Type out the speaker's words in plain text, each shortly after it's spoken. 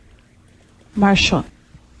Marshall,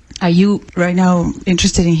 are you right now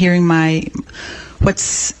interested in hearing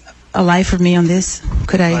what's alive for me on this?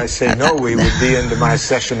 Could I? If I say no, we would be into my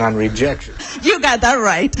session on rejection. You got that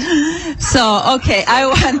right. So, okay, I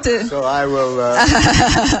want to... So I will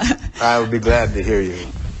be glad to hear you.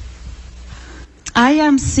 I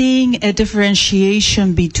am seeing a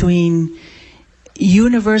differentiation between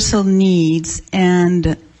universal needs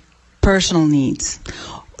and personal needs.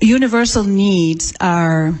 Universal needs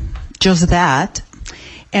are just that,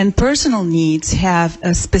 and personal needs have a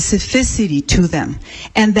specificity to them.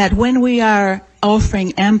 And that when we are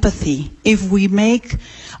offering empathy, if we make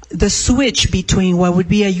the switch between what would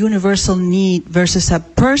be a universal need versus a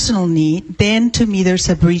personal need, then to me there's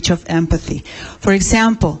a breach of empathy. For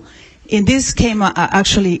example, in this came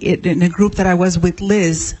actually in a group that I was with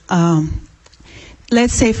Liz.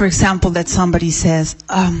 Let's say, for example, that somebody says,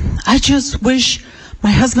 I just wish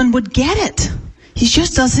my husband would get it. He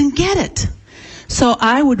just doesn't get it. So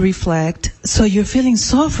I would reflect, so you're feeling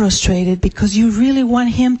so frustrated because you really want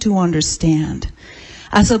him to understand,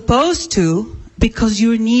 as opposed to because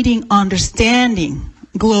you're needing understanding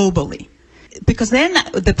globally. Because then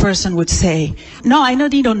the person would say, no, I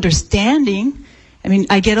don't need understanding. I mean,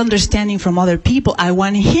 I get understanding from other people. I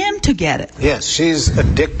want him to get it. Yes, she's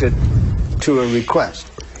addicted to a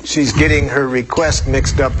request. She's getting her request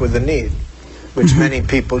mixed up with a need, which many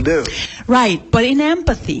people do. Right, but in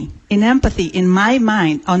empathy, in my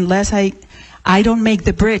mind, unless I don't make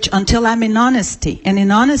the bridge until I'm in honesty. And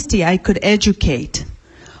in honesty, I could educate.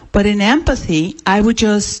 But in empathy, I would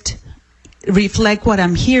just reflect what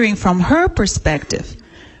I'm hearing from her perspective.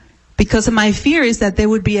 Because my fear is that there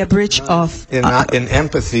would be a bridge of... In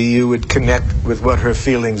empathy, you would connect with what her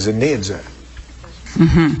feelings and needs are.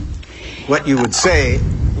 What you would say,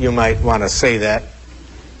 you might want to say that.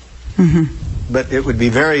 But it would be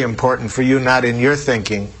very important for you, not in your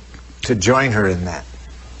thinking, to join her in that.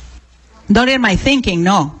 Not in my thinking,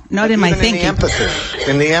 no. Not in my thinking.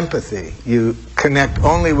 In the empathy, you connect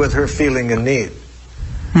only with her feeling and need.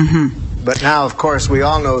 But now, of course, we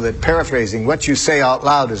all know that paraphrasing, what you say out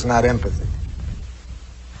loud is not empathy.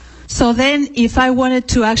 So then, if I wanted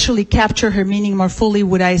to actually capture her meaning more fully,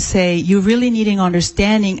 would I say, you're really needing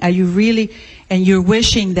understanding, are you really, and you're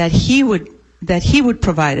wishing that he would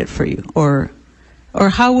provide it for you? Or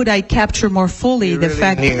how would I capture more fully the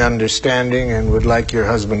fact that... You're needing understanding and would like your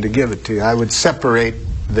husband to give it to you. I would separate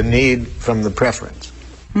the need from the preference.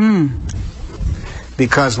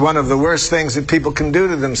 Because one of the worst things that people can do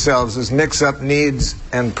to themselves is mix up needs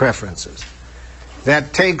and preferences.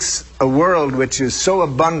 That takes a world which is so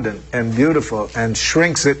abundant and beautiful and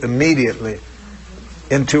shrinks it immediately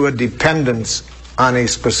into a dependence on a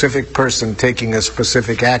specific person taking a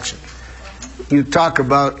specific action. You talk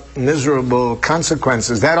about miserable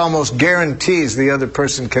consequences. That almost guarantees the other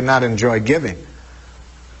person cannot enjoy giving.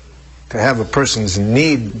 To have a person's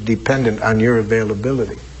need dependent on your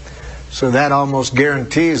availability. So that almost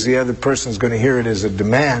guarantees the other person's going to hear it as a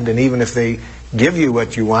demand, and even if they give you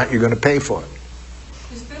what you want, you're going to pay for it.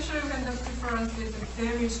 Especially when the preference is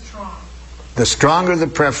very strong. The stronger the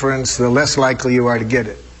preference, the less likely you are to get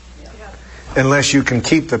it. Unless you can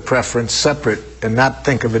keep the preference separate and not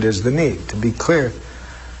think of it as the need. To be clear,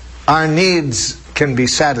 our needs can be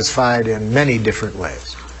satisfied in many different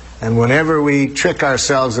ways. And whenever we trick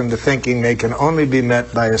ourselves into thinking they can only be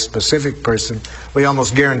met by a specific person, we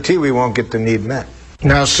almost guarantee we won't get the need met.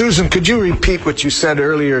 Now, Susan, could you repeat what you said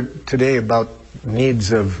earlier today about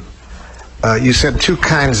needs of... you said two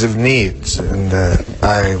kinds of needs, and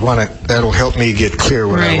that'll help me get clear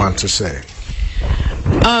what I want to say.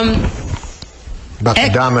 About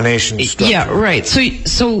the domination structure. Yeah, right.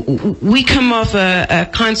 So we come off a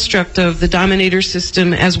construct of the dominator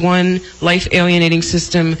system as one life alienating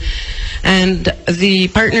system, and the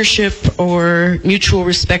partnership or mutual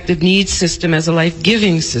respective needs system as a life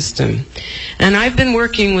giving system. And I've been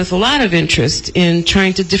working with a lot of interest in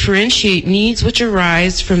trying to differentiate needs which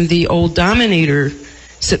arise from the old dominator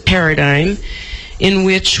paradigm, in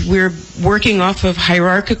which we're working off of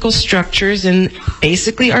hierarchical structures, and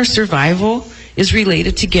basically our survival is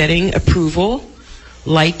related to getting approval,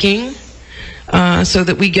 liking, so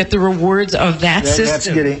that we get the rewards of that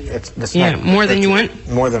system. That's more than you want?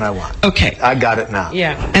 More than I want. Okay. I got it now.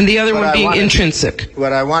 Yeah, and the other one being intrinsic.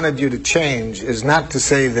 What I wanted you to change is not to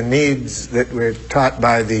say the needs that we're taught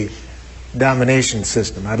by the domination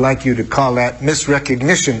system. I'd like you to call that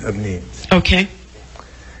misrecognition of needs. Okay.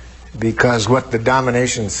 Because what the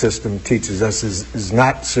domination system teaches us is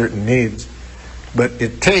not certain needs, but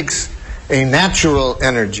it takes a natural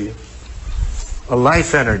energy, a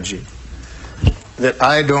life energy, that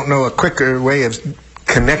I don't know a quicker way of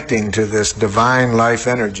connecting to this divine life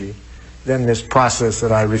energy than this process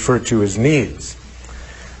that I refer to as needs.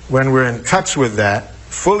 When we're in touch with that,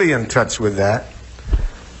 fully in touch with that,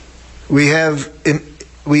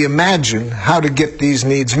 we imagine how to get these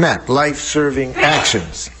needs met. Life-serving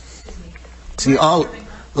actions. See, all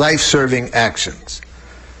life-serving actions.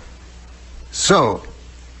 So,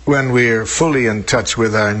 when we're fully in touch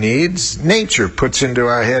with our needs, nature puts into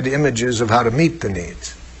our head images of how to meet the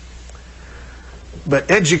needs.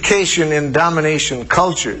 But education in domination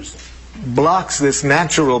cultures blocks this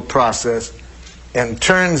natural process and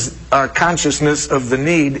turns our consciousness of the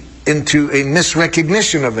need into a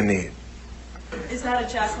misrecognition of a need. Is that a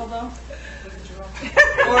jackal, though?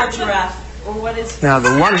 Or a giraffe? Or what is... Now,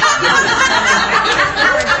 the one...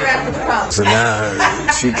 So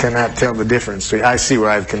now she cannot tell the difference. I see where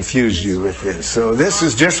I've confused you with this. So this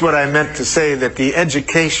is just what I meant to say, that the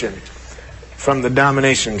education from the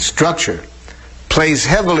domination structure plays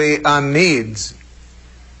heavily on needs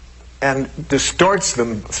and distorts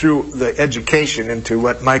them through the education into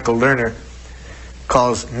what Michael Lerner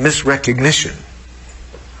calls misrecognition.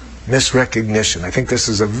 Misrecognition. I think this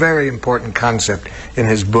is a very important concept in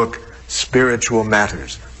his book, Spiritual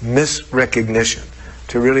Matters. Misrecognition.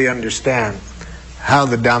 To really understand how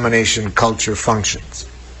the domination culture functions.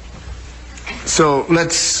 So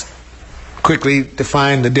let's quickly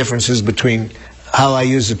define the differences between how I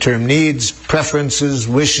use the term needs, preferences,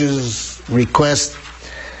 wishes, requests.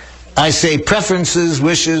 I say preferences,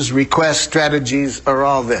 wishes, requests, strategies are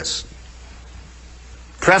all this.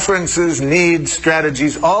 Preferences, needs,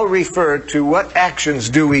 strategies all refer to what actions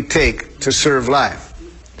do we take to serve life.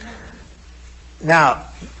 Now,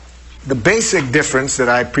 the basic difference that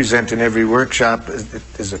I present in every workshop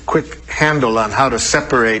is a quick handle on how to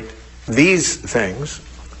separate these things,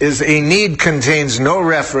 is a need contains no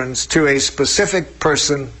reference to a specific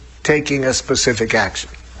person taking a specific action.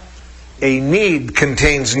 A need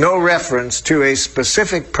contains no reference to a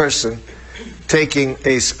specific person taking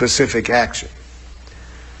a specific action.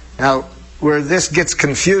 Now, where this gets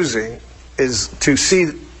confusing is to see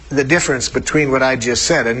the difference between what I just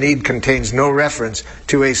said. A need contains no reference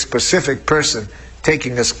to a specific person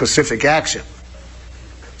taking a specific action.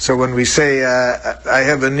 So when we say, I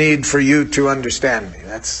have a need for you to understand me,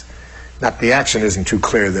 that's not, the action isn't too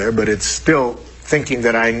clear there, but it's still thinking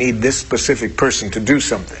that I need this specific person to do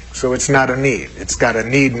something. So it's not a need. It's got a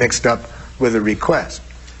need mixed up with a request.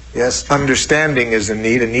 Yes, understanding is a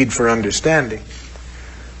need for understanding.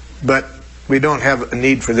 But we don't have a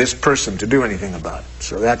need for this person to do anything about it.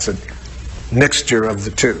 So that's a mixture of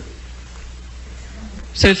the two.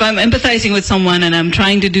 So if I'm empathizing with someone and I'm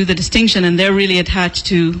trying to do the distinction and they're really attached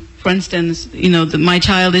to, for instance, my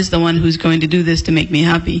child is the one who's going to do this to make me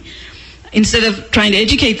happy, instead of trying to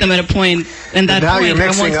educate them at a point, and that now point, you're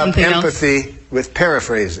mixing I want up something empathy else. with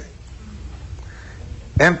paraphrasing.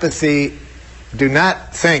 Empathy, do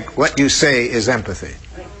not think what you say is empathy.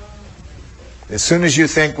 As soon as you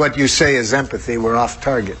think what you say is empathy, we're off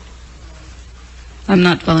target. I'm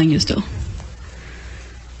not following you still.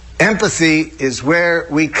 Empathy is where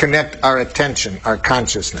we connect our attention, our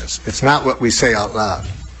consciousness. It's not what we say out loud.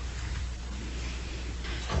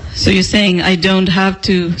 So you're saying I don't have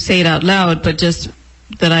to say it out loud, but just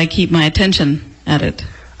that I keep my attention at it.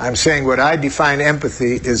 I'm saying what I define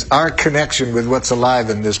empathy is our connection with what's alive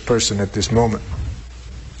in this person at this moment.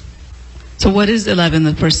 So what is alive in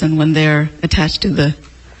the person when they're attached to the...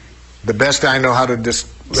 The best I know how to what's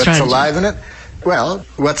strategy. alive in it? Well,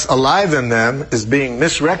 what's alive in them is being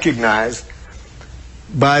misrecognized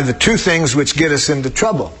by the two things which get us into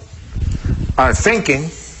trouble. Our thinking,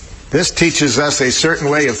 this teaches us a certain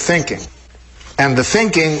way of thinking. And the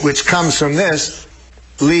thinking which comes from this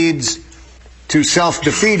leads to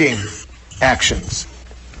self-defeating actions.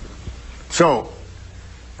 So,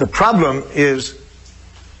 the problem is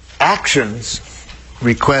actions,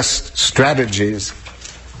 requests, strategies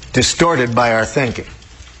distorted by our thinking.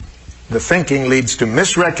 The thinking leads to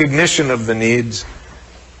misrecognition of the needs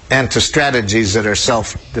and to strategies that are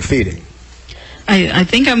self-defeating. I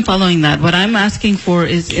think I'm following that. What I'm asking for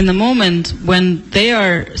is in the moment when they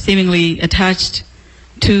are seemingly attached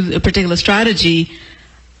to a particular strategy,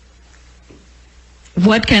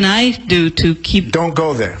 what can I do to keep... Don't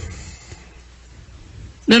go there.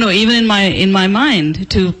 No, even in my mind,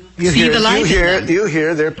 to see the light in them. You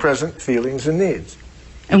hear their present feelings and needs.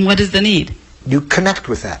 And what is the need? You connect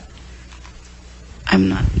with that. I'm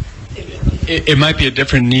not. It might be a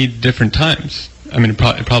different need different times. I mean, it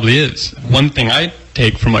probably is. One thing I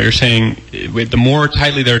take from what you're saying, the more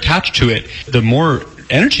tightly they're attached to it, the more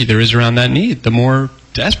energy there is around that need, the more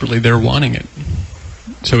desperately they're wanting it.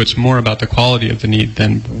 So it's more about the quality of the need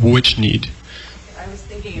than which need. I was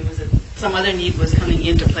thinking it was some other need was coming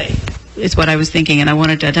into play. is what I was thinking, and I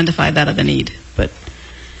wanted to identify that other need. But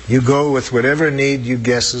you go with whatever need you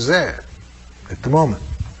guess is there at the moment.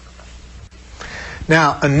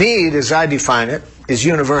 Now, a need, as I define it, is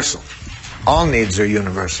universal. All needs are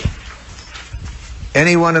universal.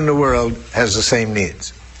 Anyone in the world has the same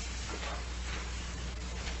needs.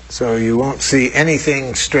 So you won't see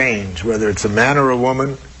anything strange, whether it's a man or a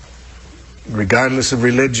woman, regardless of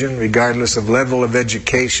religion, regardless of level of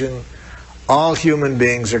education. All human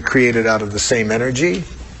beings are created out of the same energy.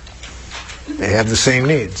 They have the same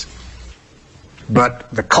needs. But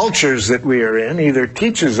the cultures that we are in either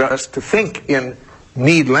teaches us to think in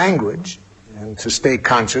need language and to stay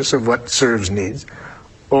conscious of what serves needs,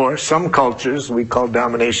 or some cultures, we call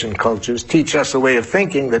domination cultures, teach us a way of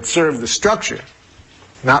thinking that serve the structure,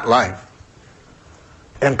 not life.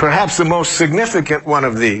 And perhaps the most significant one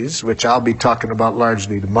of these, which I'll be talking about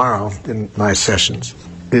largely tomorrow in my sessions,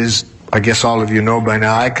 is, I guess all of you know by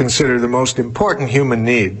now, I consider the most important human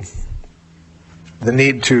need, the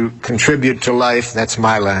need to contribute to life, that's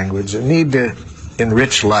my language, the need to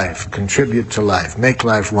enrich life, contribute to life, make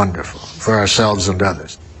life wonderful for ourselves and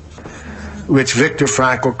others, which Viktor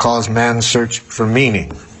Frankl calls man's search for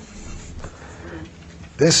meaning.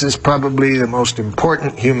 This is probably the most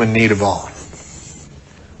important human need of all.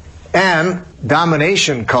 And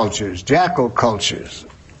domination cultures, jackal cultures,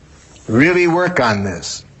 really work on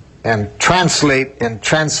this and translate and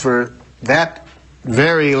transfer that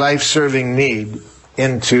very life-serving need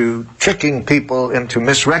into tricking people into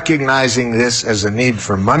misrecognizing this as a need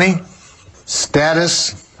for money,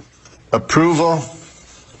 status, approval.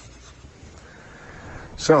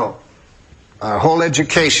 So, our whole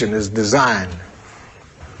education is designed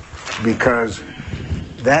because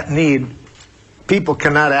that need, people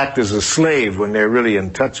cannot act as a slave when they're really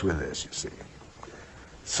in touch with this, you see.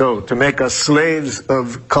 So, to make us slaves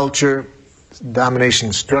of culture,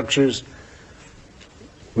 domination structures,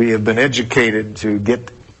 we have been educated to get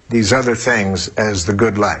these other things as the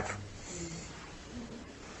good life.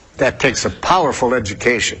 That takes a powerful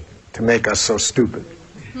education to make us so stupid.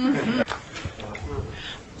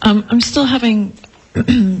 I'm still having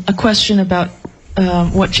a question about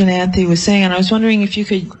what Jananthi was saying, and I was wondering if you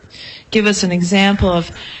could give us an example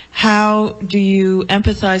of how do you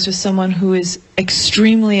empathize with someone who is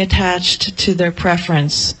extremely attached to their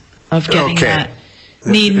preference of getting that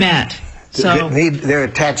need met. So they're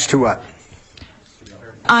attached to what?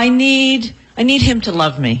 I need him to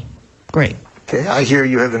love me. Great. Okay, I hear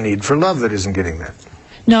you have a need for love that isn't getting met.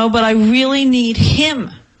 No, but I really need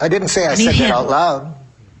him. I didn't say I said that out loud.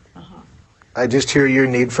 I just hear your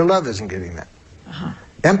need for love isn't getting met.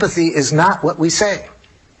 Empathy is not what we say.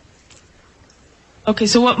 Okay,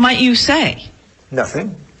 so what might you say?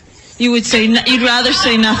 Nothing. You would say you'd rather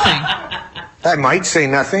say nothing. I might say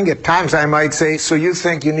nothing. At times I might say, so you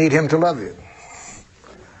think you need him to love you?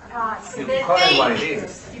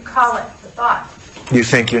 You call it the thought. You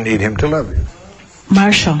think you need him to love you?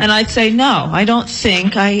 Marshall. And I'd say, no, I don't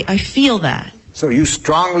think. I feel that. So you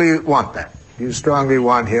strongly want that. You strongly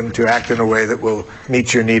want him to act in a way that will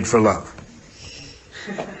meet your need for love.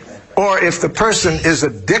 Or if the person is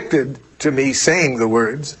addicted to me saying the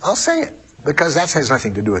words, I'll say it, because that has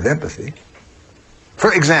nothing to do with empathy.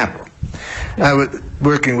 For example, I was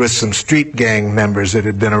working with some street gang members that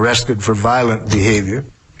had been arrested for violent behavior,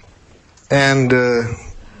 and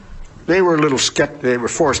they were a little skeptical. They were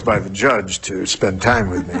forced by the judge to spend time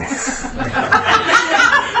with me.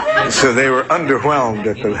 So they were underwhelmed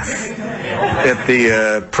at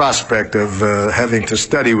the prospect of having to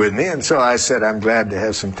study with me, and so I said, I'm glad to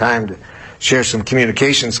have some time to share some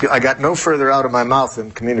communication skills. I got no further out of my mouth than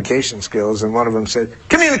communication skills, and one of them said,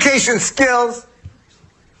 communication skills?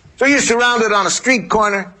 So you're surrounded on a street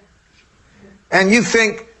corner, and you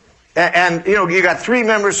think, and you know, you got 3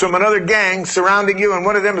 members from another gang surrounding you, and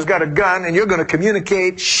one of them has got a gun, and you're going to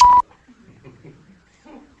communicate shit.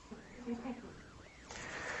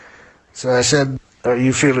 So I said, are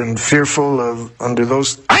you feeling fearful of under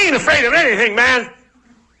those? I ain't afraid of anything, man.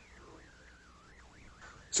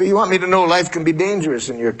 So you want me to know life can be dangerous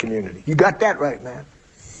in your community. You got that right, man.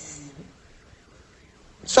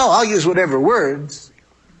 So I'll use whatever words,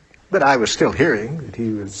 but I was still hearing that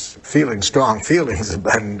he was feeling strong feelings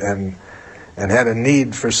and had a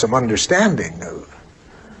need for some understanding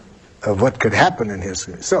of what could happen in his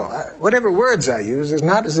community. So whatever words I use is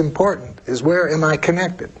not as important as where am I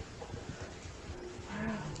connected.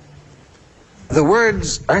 The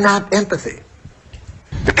words are not empathy.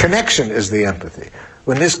 The connection is the empathy.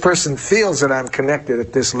 When this person feels that I'm connected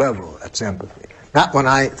at this level, that's empathy. Not when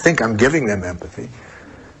I think I'm giving them empathy.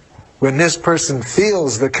 When this person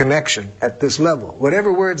feels the connection at this level,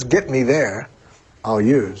 whatever words get me there, I'll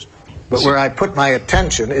use. But where I put my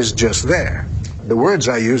attention is just there. The words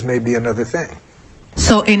I use may be another thing.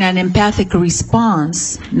 So in an empathic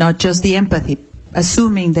response, not just the empathy,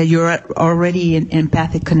 assuming that you're already in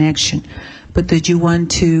empathic connection, but that you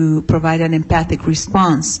want to provide an empathic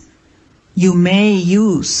response, you may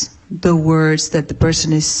use the words that the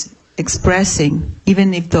person is expressing,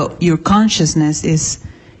 even if your consciousness is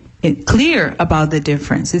clear about the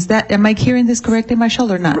difference. Am I hearing this correctly,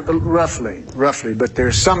 Marshall, or not? Roughly, but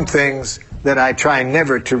there's some things that I try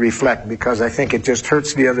never to reflect because I think it just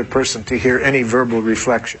hurts the other person to hear any verbal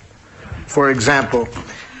reflection. For example,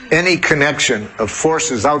 any connection of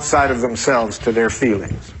forces outside of themselves to their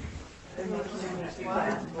feelings.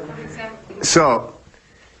 So,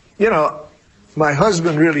 my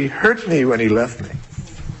husband really hurt me when he left me.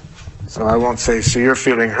 So I won't say, so you're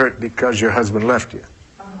feeling hurt because your husband left you.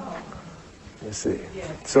 You see.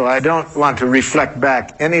 So I don't want to reflect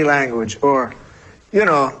back any language or,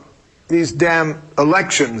 these damn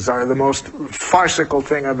elections are the most farcical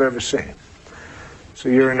thing I've ever seen. So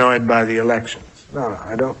you're annoyed by the elections. No,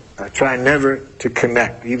 I don't. I try never to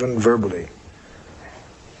connect, even verbally,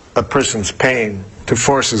 a person's pain to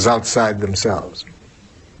forces outside themselves.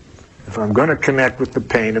 If I'm going to connect with the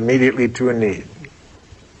pain, immediately to a need.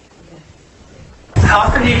 How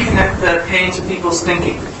often do you connect the pain to people's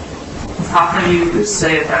thinking? How often do you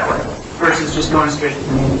say it that way versus just going straight to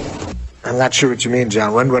the need? I'm not sure what you mean,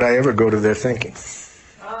 John. When would I ever go to their thinking?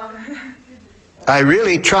 I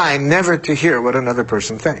really try never to hear what another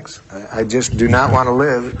person thinks. I just do not want to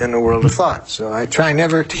live in the world of thought. So I try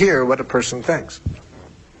never to hear what a person thinks.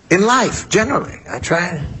 In life, generally, I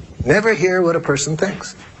try never hear what a person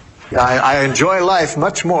thinks. I enjoy life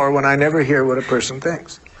much more when I never hear what a person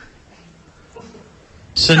thinks.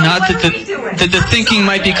 So not that the thinking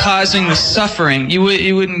might be causing the suffering. You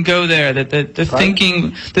wouldn't go there. That the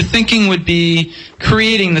thinking would be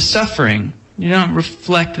creating the suffering. You don't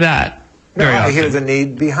reflect that. No, I hear the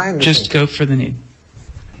need behind the Just thinking. go for the need.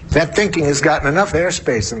 That thinking has gotten enough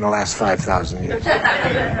airspace in the last 5,000 years.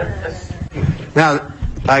 Now,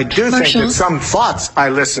 I do think that some thoughts I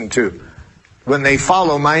listen to when they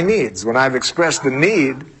follow my needs. When I've expressed the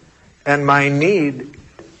need, and my need...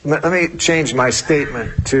 Let me change my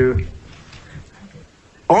statement to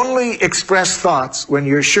only express thoughts when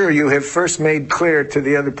you're sure you have first made clear to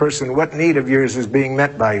the other person what need of yours is being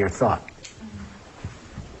met by your thought.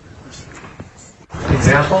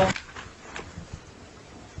 Example?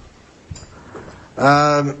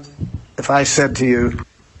 If I said to you,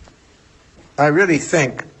 I really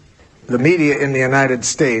think the media in the United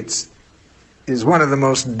States is one of the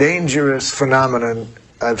most dangerous phenomena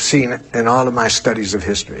I've seen in all of my studies of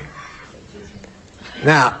history.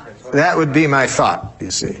 Now, that would be my thought,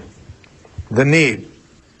 you see. The need.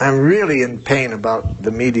 I'm really in pain about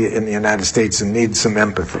the media in the United States and need some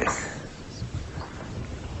empathy.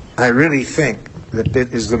 I really think that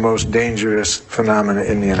it is the most dangerous phenomena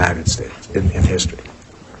in the United States, in history.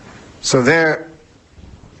 So there,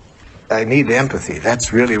 I need empathy.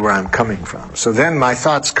 That's really where I'm coming from. So then my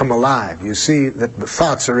thoughts come alive. You see that the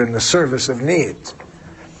thoughts are in the service of needs.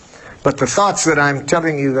 But the thoughts that I'm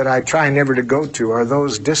telling you that I try never to go to are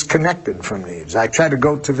those disconnected from needs. I try to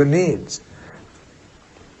go to the needs.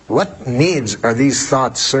 What needs are these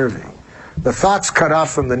thoughts serving? The thoughts cut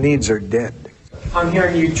off from the needs are dead. I'm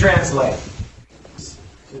hearing you translate.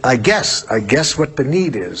 I guess what the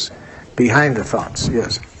need is behind the thoughts,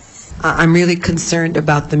 yes. I'm really concerned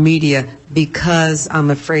about the media because I'm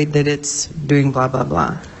afraid that it's doing blah, blah,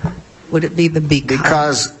 blah. Would it be the because?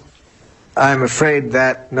 Because I'm afraid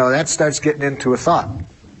that, no, that starts getting into a thought.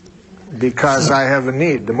 Because I have a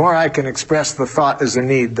need. The more I can express the thought as a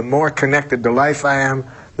need, the more connected to life I am,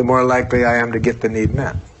 the more likely I am to get the need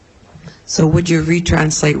met. So would you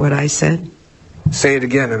retranslate what I said? Say it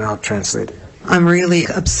again and I'll translate it. I'm really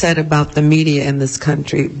upset about the media in this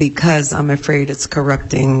country because I'm afraid it's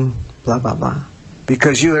corrupting blah, blah, blah.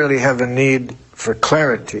 Because you really have a need for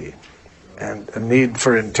clarity and a need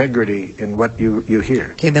for integrity in what you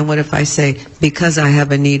hear. Okay, then what if I say, because I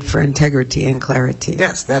have a need for integrity and clarity?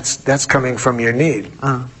 Yes, that's coming from your need.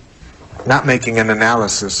 Not making an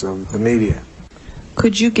analysis of the media.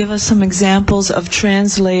 Could you give us some examples of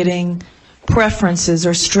translating preferences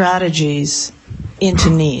or strategies into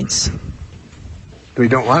needs? We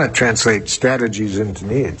don't want to translate strategies into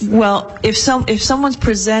needs. Well, if someone's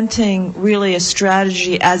presenting really a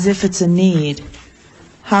strategy as if it's a need,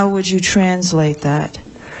 how would you translate that?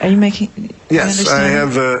 Are you making? Yes, I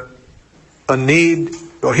have a need.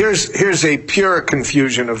 Well, here's a pure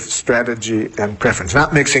confusion of strategy and preference,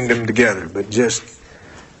 not mixing them together, but just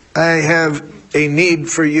I have a need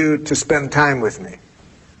for you to spend time with me.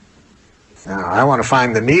 Now, I want to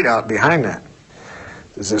find the need out behind that.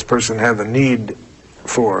 Does this person have a need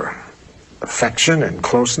for affection and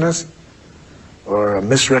closeness, or a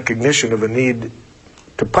misrecognition of a need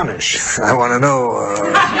to punish? I want to know.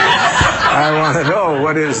 I want to know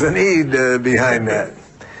what is the need behind that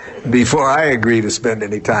before I agree to spend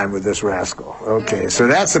any time with this rascal. Okay, so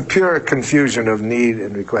that's a pure confusion of need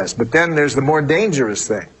and request. But then there's the more dangerous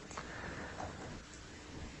thing.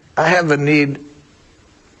 I have a need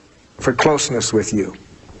for closeness with you.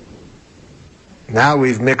 Now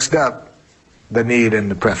we've mixed up the need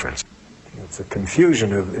and the preference. It's a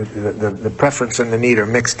confusion of the preference and the need are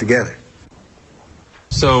mixed together.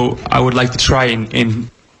 So I would like to try in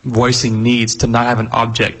voicing needs to not have an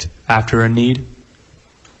object after a need.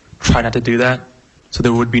 Try not to do that. So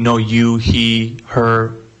there would be no you, he,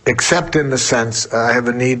 her. Except in the sense, I have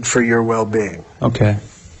a need for your well-being. Okay.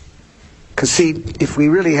 Because see, if we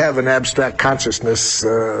really have an abstract consciousness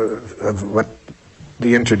of what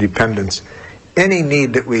the interdependence, any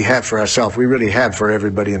need that we have for ourselves, we really have for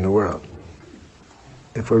everybody in the world,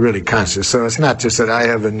 if we're really conscious. So it's not just that I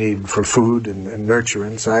have a need for food and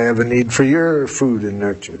nurturance. I have a need for your food and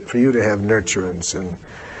nurture, for you to have nurturance. And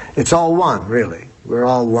it's all one, really. We're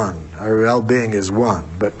all one. Our well-being is one.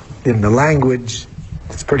 But in the language,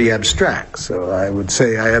 it's pretty abstract. So I would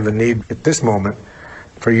say I have a need at this moment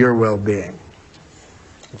for your well-being.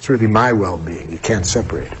 It's really my well-being. You can't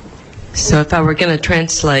separate it. So if I were going to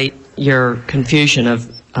translate your confusion of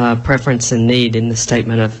preference and need in the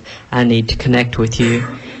statement of I need to connect with you,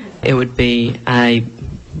 it would be I'm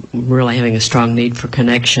really having a strong need for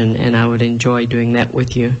connection, and I would enjoy doing that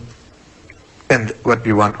with you. And what do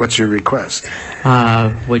you want? What's your request?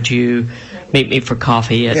 Would you meet me for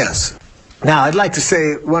coffee? Yes. Now, I'd like to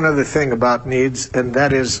say one other thing about needs, and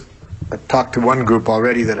that is, I talked to one group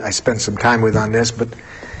already that I spent some time with on this, but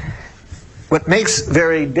what makes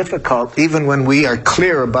very difficult, even when we are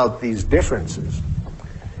clear about these differences,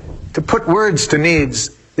 to put words to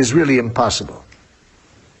needs is really impossible.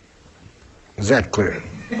 Is that clear?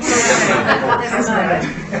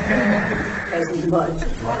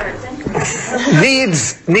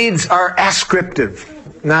 Needs are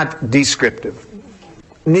ascriptive, not descriptive.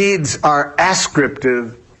 Needs are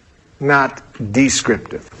ascriptive, not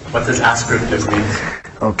descriptive. What does ascriptive mean?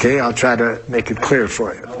 Okay, I'll try to make it clear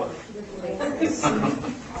for you.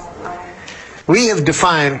 We have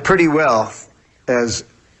defined pretty well as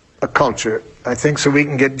a culture, I think, so we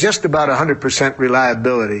can get just about 100%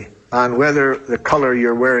 reliability on whether the color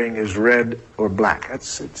you're wearing is red or black.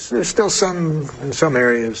 There's still some, in some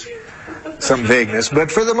areas, some vagueness,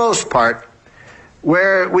 but for the most part,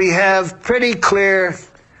 where we have pretty clear,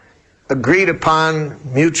 agreed upon,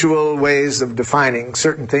 mutual ways of defining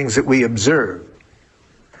certain things that we observe.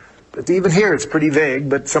 But even here it's pretty vague,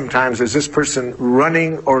 but sometimes is this person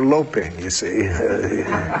running or loping, you see.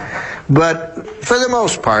 But for the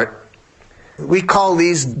most part, we call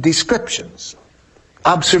these descriptions,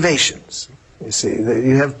 observations. You see,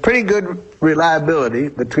 you have pretty good reliability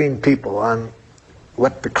between people on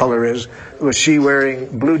what the color is. Was she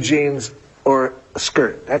wearing blue jeans or a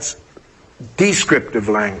skirt? That's descriptive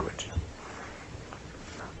language.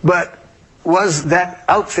 But was that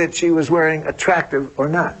outfit she was wearing attractive or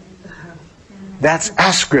not? That's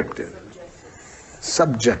ascriptive,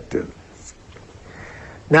 subjective.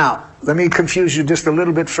 Now, let me confuse you just a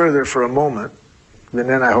little bit further for a moment, and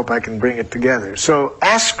then I hope I can bring it together. So,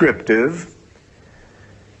 ascriptive,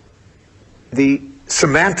 the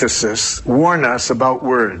semanticists warn us about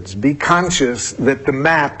words. Be conscious that the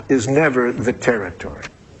map is never the territory.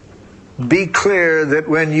 Be clear that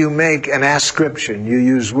when you make an ascription, you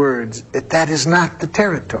use words, that is not the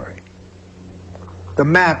territory. The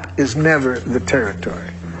map is never the territory.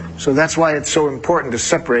 So that's why it's so important to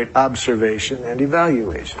separate observation and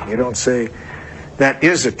evaluation. You don't say, that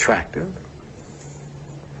is attractive.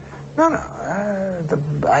 No,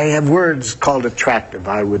 I have words called attractive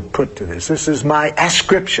I would put to this. This is my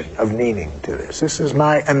ascription of meaning to this. This is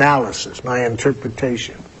my analysis, my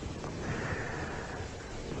interpretation.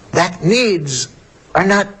 That needs are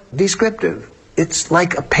not descriptive. It's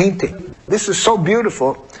like a painting. This is so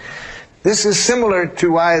beautiful. This is similar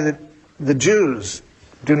to why the Jews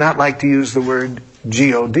do not like to use the word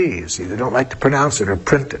God. You see, they don't like to pronounce it or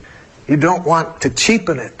print it. You don't want to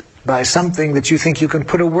cheapen it by something that you think you can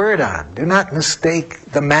put a word on. Do not mistake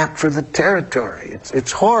the map for the territory.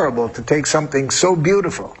 It's horrible to take something so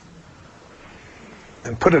beautiful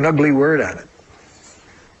and put an ugly word on it.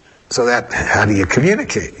 So that, how do you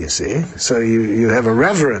communicate, you see? So you have a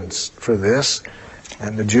reverence for this,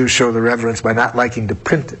 and the Jews show the reverence by not liking to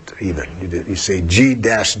print it, even. You say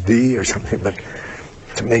G-D or something, but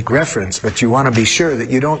to make reference, but you want to be sure that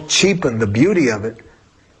you don't cheapen the beauty of it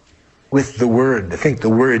with the word. I think the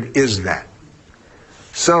word is that.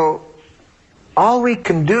 So all we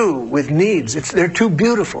can do with needs, they're too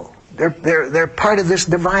beautiful. They're part of this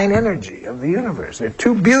divine energy of the universe. They're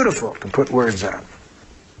too beautiful to put words on.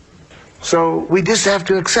 So we just have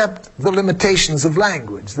to accept the limitations of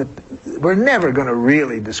language, that we're never going to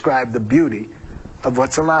really describe the beauty of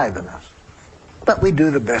what's alive in us. But we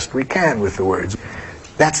do the best we can with the words.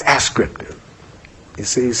 That's ascriptive, you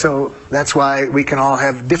see. So that's why we can all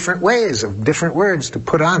have different ways of different words to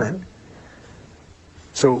put on it.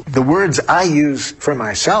 So the words I use for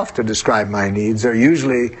myself to describe my needs are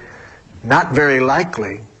usually not very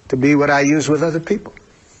likely to be what I use with other people.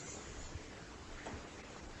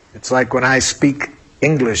 It's like when I speak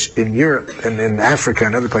English in Europe and in Africa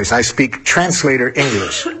and other places, I speak translator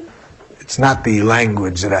English. It's not the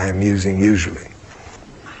language that I am using usually.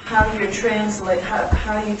 How do you translate?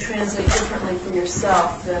 How do you translate differently for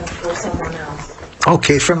yourself than for someone else?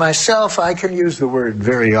 Okay, for myself, I can use the word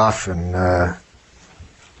very often.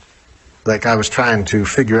 Like I was trying to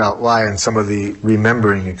figure out why in some of the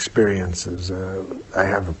remembering experiences, I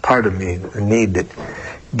have a part of me, a need that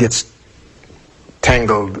gets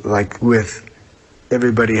tangled like with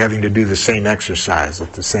everybody having to do the same exercise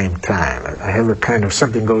at the same time. I have a kind of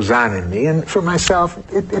something goes on in me, and for myself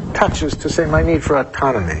it touches to say my need for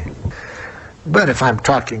autonomy. But if I'm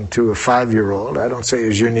talking to a 5-year-old, I don't say,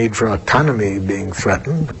 is your need for autonomy being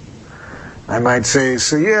threatened? I might say,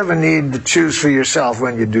 so you have a need to choose for yourself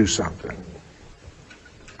when you do something.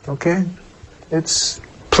 Okay? It's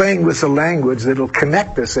playing with the language that'll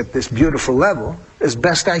connect us at this beautiful level as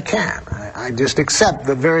best I can. I just accept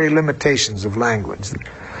the very limitations of language.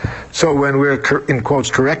 So when we're, in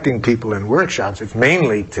quotes, correcting people in workshops, it's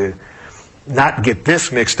mainly to not get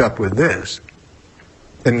this mixed up with this,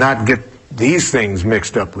 and not get these things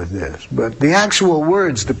mixed up with this. But the actual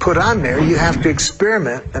words to put on there, you have to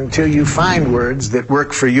experiment until you find words that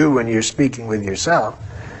work for you when you're speaking with yourself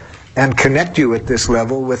and connect you at this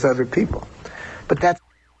level with other people. But that's...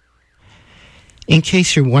 In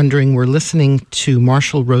case you're wondering, we're listening to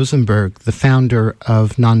Marshall Rosenberg, the founder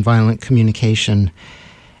of Nonviolent Communication,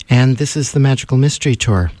 and this is the Magical Mystery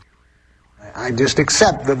Tour. I just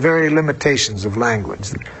accept the very limitations of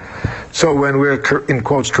language. So when we're, in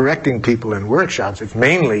quotes, correcting people in workshops, it's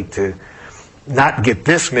mainly to not get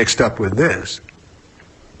this mixed up with this,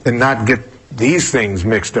 and not get these things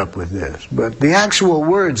mixed up with this. But the actual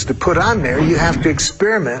words to put on there, you have to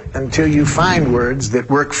experiment until you find words that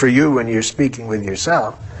work for you when you're speaking with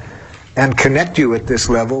yourself and connect you at this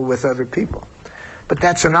level with other people. But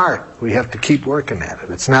that's an art. We have to keep working at it.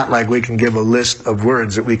 It's not like we can give a list of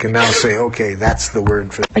words that we can now say, okay, that's the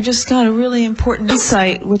word for it. I just got a really important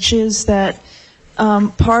insight, which is that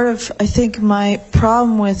part of, I think, my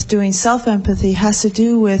problem with doing self-empathy has to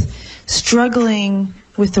do with struggling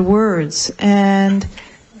with the words. And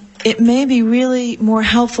it may be really more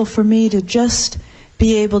helpful for me to just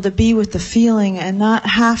be able to be with the feeling and not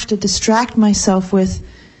have to distract myself with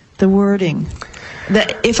the wording.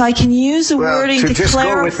 That if I can use the wording to just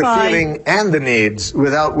clarify, go with the feeling and the needs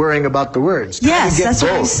without worrying about the words. Yes, that's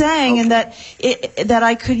what I'm saying, and that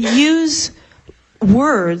I could use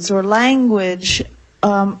words or language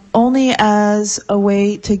only as a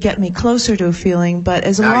way to get me closer to a feeling, but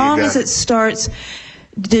as long as it starts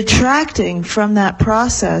detracting from that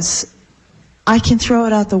process, I can throw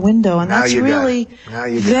it out the window, and that's really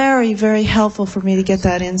very, very helpful for me to get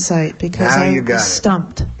that insight, because I was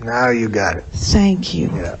stumped. Now you got it. Thank you.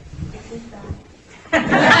 Yeah.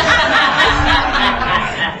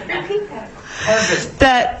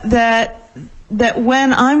 That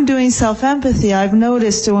when I'm doing self-empathy, I've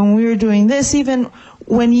noticed that when we were doing this, even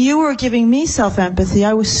when you were giving me self-empathy,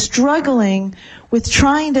 I was struggling with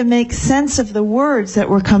trying to make sense of the words that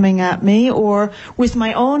were coming at me, or with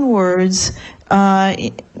my own words,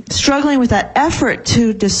 struggling with that effort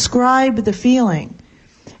to describe the feeling.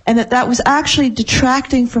 And that was actually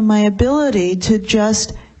detracting from my ability to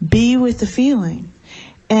just be with the feeling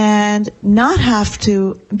and not have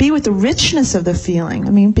to be with the richness of the feeling.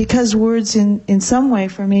 I mean, because words in some way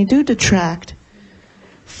for me do detract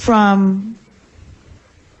from,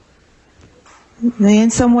 they in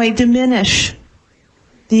some way diminish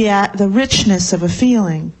the richness of a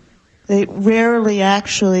feeling. They rarely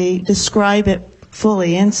actually describe it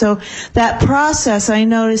fully. And so that process, I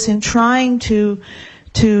notice, in trying to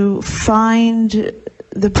find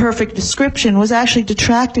the perfect description was actually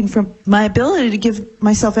detracting from my ability to give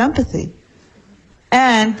myself empathy.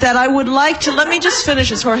 And that I would like to, let me just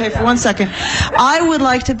finish this, Jorge, for 1 second. I would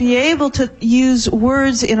like to be able to use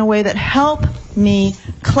words in a way that help me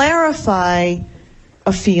clarify a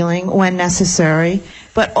a feeling when necessary,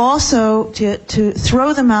 but also to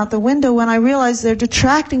throw them out the window when I realize they're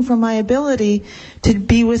detracting from my ability to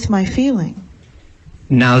be with my feeling.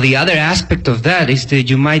 Now, the other aspect of that is that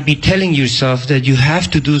you might be telling yourself that you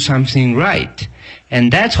have to do something right.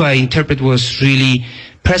 And that's why interpret was really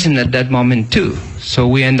present at that moment too. So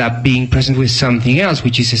we end up being present with something else,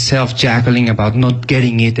 which is a self-jackling about not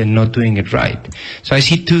getting it and not doing it right. So I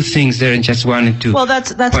see two things there and just wanted to. Well,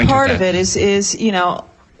 that's part of it is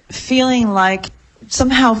feeling like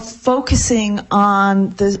somehow focusing on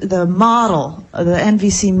the model, the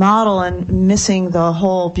NVC model, and missing the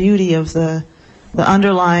whole beauty of the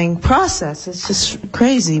underlying process. It's just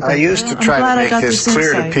crazy. I used to try to make this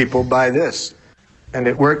clear to people by this, and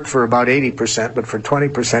it worked for about 80%, but for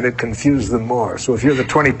 20% it confused them more. So if you're the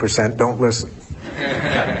 20%, don't listen.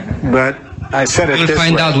 But I said it this way.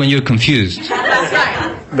 You'll find out when you're confused.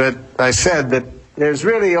 But I said that there's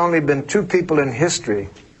really only been two people in history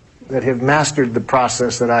that have mastered the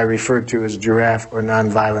process that I refer to as giraffe or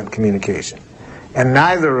nonviolent communication. And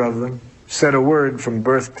neither of them said a word from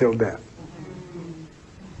birth till death.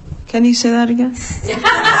 Can you say that again?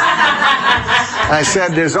 I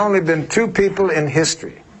said there's only been two people in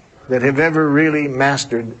history that have ever really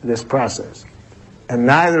mastered this process. And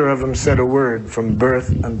neither of them said a word from birth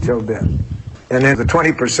until death. And then the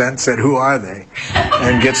 20% said, who are they?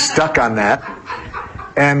 And get stuck on that.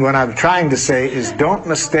 And what I'm trying to say is don't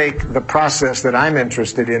mistake the process that I'm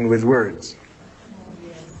interested in with words.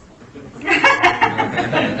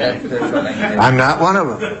 I'm not one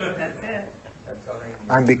of them.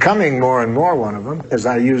 I'm becoming more and more one of them as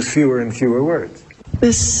I use fewer and fewer words.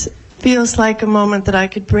 This feels like a moment that I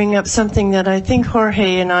could bring up something that I think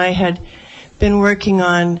Jorge and I had been working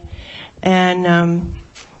on, and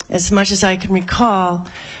as much as I can recall,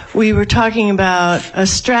 we were talking about a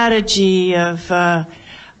strategy of I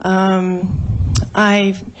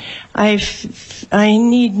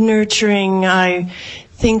need nurturing. I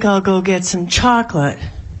think I'll go get some chocolate.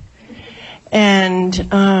 And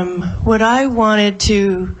what I wanted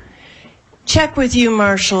to check with you,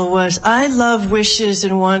 Marshall, was I love wishes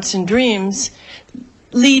and wants and dreams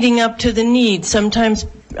leading up to the need. Sometimes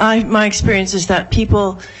my experience is that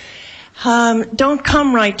people don't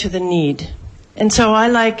come right to the need. And so I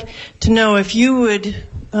like to know if you would,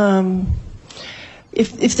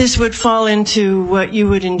 if this would fall into what you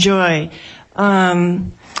would enjoy.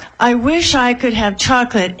 I wish I could have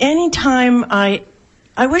chocolate anytime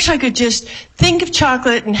I wish I could just think of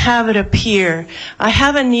chocolate and have it appear. I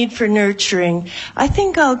have a need for nurturing. I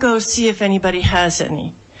think I'll go see if anybody has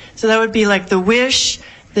any. So that would be like the wish,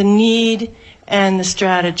 the need, and the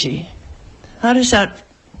strategy. How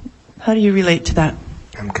do you relate to that?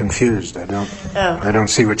 I'm confused. I don't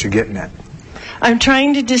see what you're getting at. I'm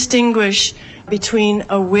trying to distinguish between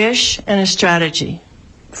a wish and a strategy.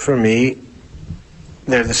 For me,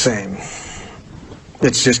 they're the same.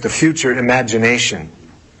 It's just a future imagination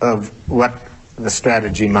of what the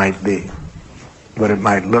strategy might be, what it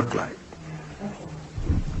might look like.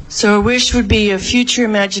 So a wish would be a future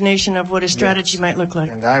imagination of what a strategy might look like.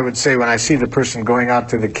 And I would say when I see the person going out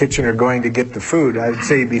to the kitchen or going to get the food, I would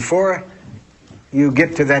say before you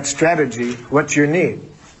get to that strategy, what's your need?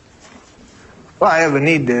 Well, I have a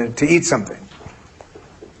need to eat something.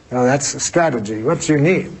 Well, that's a strategy. What's your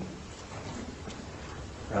need?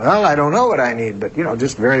 Well, I don't know what I need, but,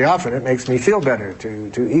 just very often it makes me feel better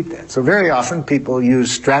to eat that. So very often people use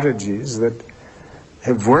strategies that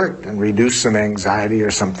have worked and reduced some anxiety or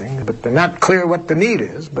something, but they're not clear what the need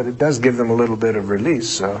is, but it does give them a little bit of release.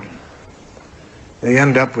 So they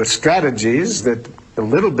end up with strategies that a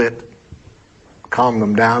little bit calm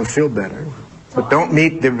them down, feel better, but don't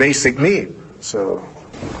meet their basic need. So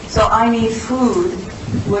I need food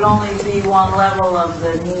would only be one level of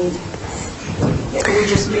the need. It would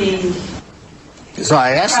just be... So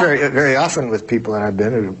I ask very often with people that I've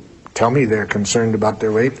been who tell me they're concerned about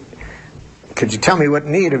their weight, could you tell me what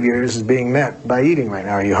need of yours is being met by eating right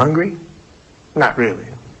now? Are you hungry? Not really.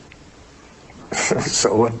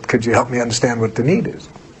 So could you help me understand what the need is?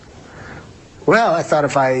 Well, I thought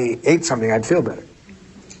if I ate something I'd feel better.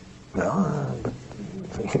 Well,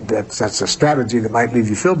 but that's a strategy that might leave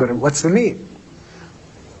you feel better. What's the need?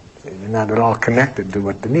 You're not at all connected to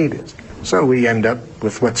what the need is. So we end up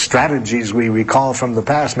with what strategies we recall from the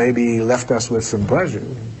past maybe left us with some pleasure.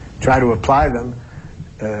 Try to apply them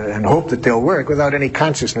and hope that they'll work without any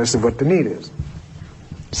consciousness of what the need is.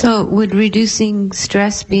 So would reducing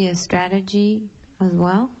stress be a strategy as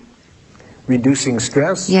well? Reducing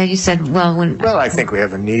stress? Yeah, you said, Well, I think we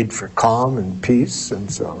have a need for calm and peace,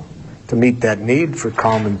 and so to meet that need for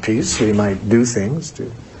calm and peace, we might do things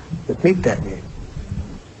that meet that need.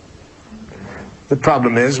 The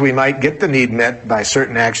problem is we might get the need met by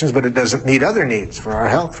certain actions, but it doesn't meet other needs for our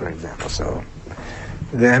health, for example. So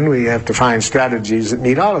then we have to find strategies that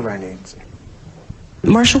meet all of our needs.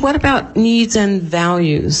 Marshall, what about needs and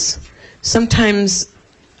values? Sometimes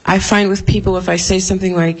I find with people, if I say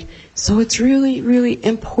something like, so it's really, really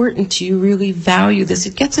important to you, really value this,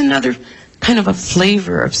 it gets another kind of a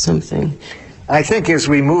flavor of something. I think as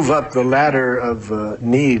we move up the ladder of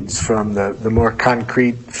needs from the more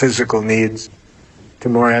concrete physical needs to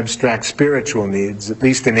more abstract spiritual needs, at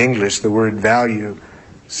least in English, the word value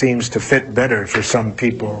seems to fit better for some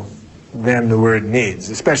people than the word needs,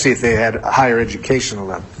 especially if they had higher educational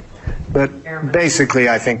levels. But basically,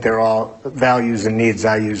 I think they're all values and needs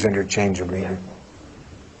I use interchangeably.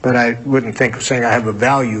 But I wouldn't think of saying I have a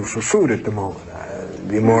value for food at the moment. It'd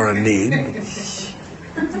be more a need.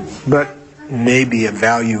 But maybe a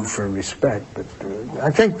value for respect. But I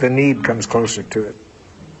think the need comes closer to it.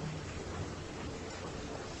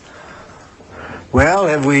 Well,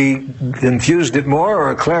 have we infused it more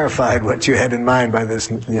or clarified what you had in mind by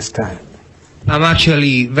this time? I'm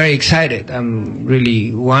actually very excited. I'm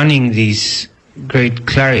really wanting this great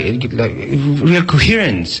clarity, like real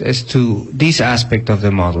coherence as to this aspect of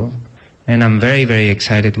the model. And I'm very, very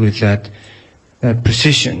excited with that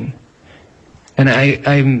precision.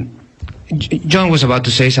 And John was about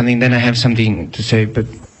to say something, then I have something to say, but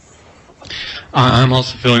I'm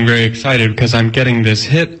also feeling very excited because I'm getting this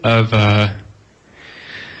hit of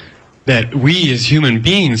that we as human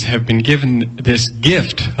beings have been given this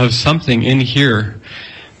gift of something in here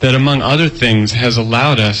that, among other things, has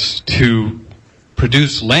allowed us to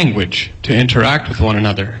produce language, to interact with one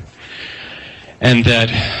another. And that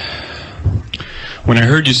when I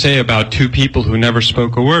heard you say about two people who never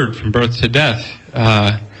spoke a word from birth to death,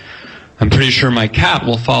 I'm pretty sure my cat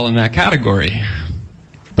will fall in that category.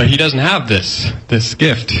 But he doesn't have this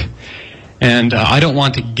gift. And I don't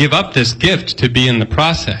want to give up this gift to be in the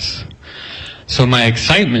process. So my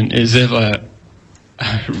excitement is of a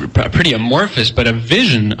pretty amorphous, but a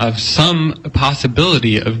vision of some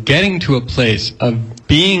possibility of getting to a place of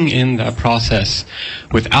being in that process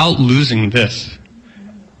without losing this.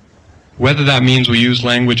 Whether that means we use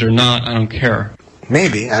language or not, I don't care.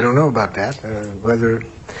 Maybe, I don't know about that. Whether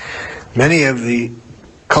many of the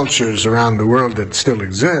cultures around the world that still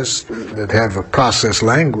exist, that have a process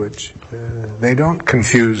language, they don't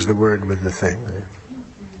confuse the word with the thing.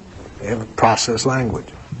 They have a process language.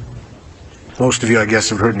 Most of you, I guess,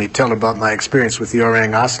 have heard me tell about my experience with the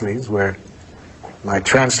Orang Aslis, where my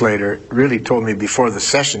translator really told me before the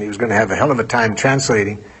session he was going to have a hell of a time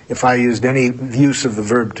translating if I used any use of the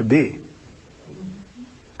verb to be.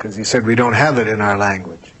 Because he said we don't have it in our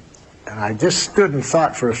language. And I just stood and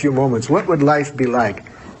thought for a few moments, what would life be like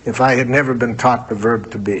if I had never been taught the verb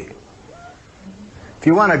to be? If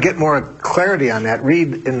you want to get more clarity on that,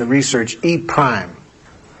 read in the research E prime.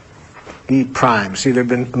 E prime. See, there have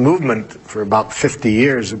been a movement for about 50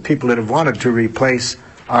 years of people that have wanted to replace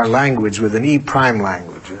our language with an E prime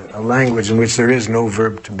language, a language in which there is no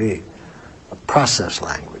verb to be, a process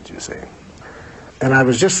language, you see. And I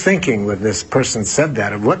was just thinking when this person said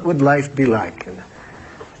that, of what would life be like? And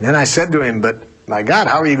then I said to him, but my God,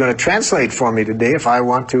 how are you going to translate for me today if I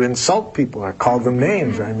want to insult people or call them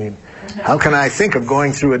names? I mean, how can I think of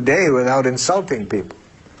going through a day without insulting people?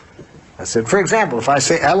 I said, for example, if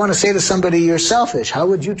I want to say to somebody, you're selfish, how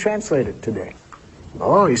would you translate it today?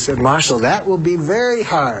 Oh, he said, Marshall, that will be very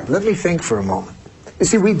hard. Let me think for a moment. You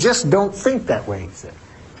see, we just don't think that way, he said.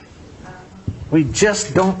 We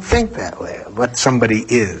just don't think that way of what somebody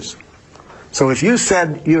is. So if you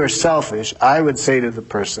said you're selfish, I would say to the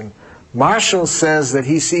person, Marshall says that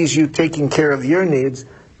he sees you taking care of your needs,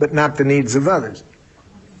 but not the needs of others.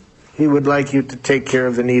 He would like you to take care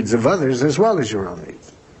of the needs of others as well as your own needs.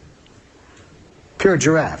 Pure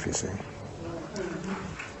giraffe, you see.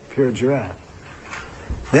 Pure giraffe.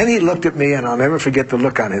 Then he looked at me, and I'll never forget the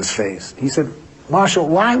look on his face. He said, Marshall,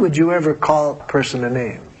 why would you ever call a person a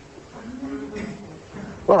name?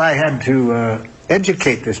 Well, I had to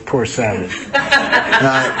educate this poor savage.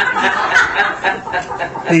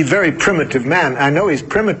 He's a very primitive man. I know he's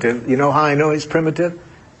primitive. You know how I know he's primitive?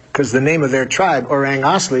 Because the name of their tribe, Orang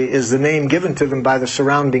Asli, is the name given to them by the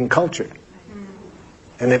surrounding culture.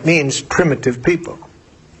 And it means primitive people.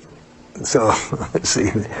 So,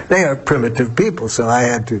 see, they are primitive people, so I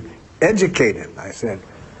had to educate him. I said,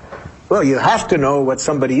 well, you have to know what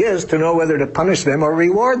somebody is to know whether to punish them or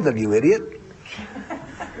reward them, you idiot.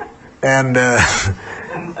 And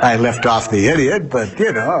I left off the idiot, but,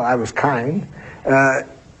 you know, I was kind. And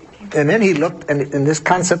then he looked, and this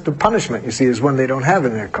concept of punishment, you see, is one they don't have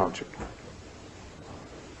in their culture.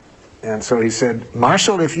 And so he said,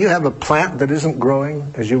 Marshall, if you have a plant that isn't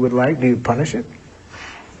growing as you would like, do you punish it?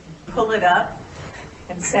 Pull it up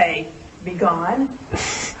and say, be gone.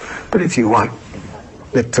 But if you want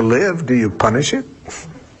it to live, do you punish it?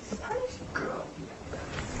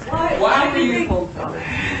 Why do you pull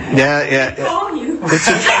Yeah.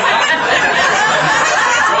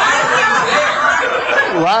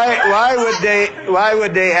 Why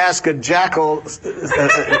would they ask a jackal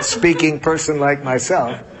speaking person like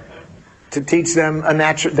myself to teach them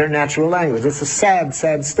their natural language? It's a sad,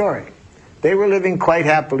 sad story. They were living quite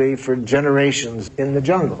happily for generations in the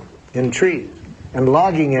jungle, in trees, and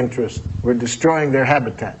logging interests were destroying their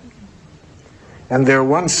habitat. And their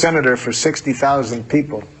one senator for 60,000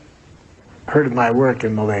 people heard of my work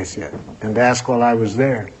in Malaysia and asked while I was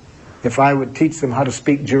there if I would teach them how to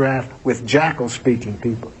speak giraffe with jackal-speaking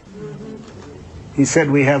people. He said,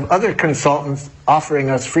 we have other consultants offering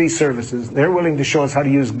us free services. They're willing to show us how to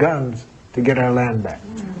use guns to get our land back.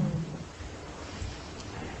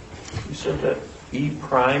 You said that E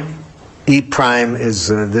prime? E prime is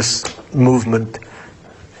this movement.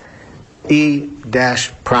 E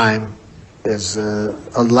dash prime is a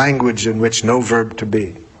language in which no verb to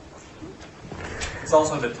be. It's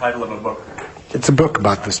also the title of a book. It's a book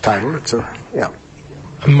about this title. Yeah.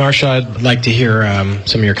 Marsha, I'd like to hear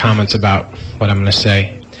some of your comments about what I'm going to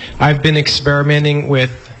say. I've been experimenting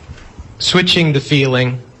with switching the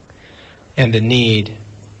feeling and the need,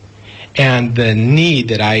 and the need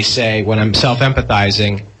that I say when I'm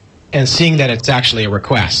self-empathizing, and seeing that it's actually a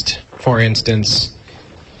request. For instance,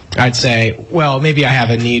 I'd say, well, maybe I have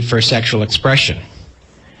a need for sexual expression.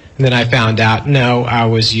 And then I found out, no, I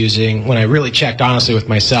was using, when I really checked honestly with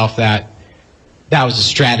myself, that was a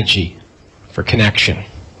strategy for connection.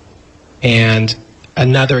 And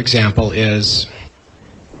another example is,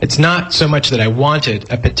 it's not so much that I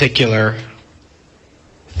wanted a particular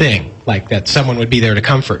thing, like that someone would be there to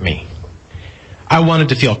comfort me. I wanted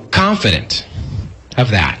to feel confident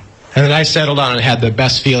of that. And then I settled on and had the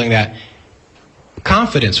best feeling that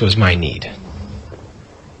confidence was my need.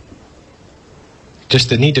 Just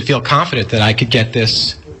the need to feel confident that I could get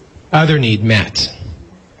this other need met.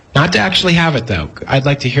 Not to actually have it, though. I'd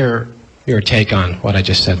like to hear your take on what I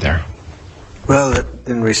just said there. Well,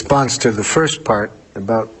 in response to the first part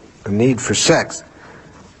about the need for sex,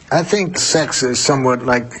 I think sex is somewhat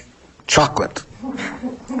like chocolate.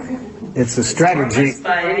 It's a strategy. Endorphins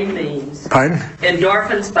by any means. Pardon?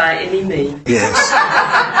 Endorphins by any means. Yes,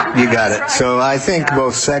 you got it. So I think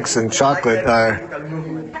both sex and chocolate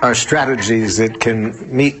are strategies that can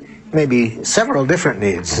meet maybe several different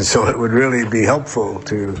needs. And so it would really be helpful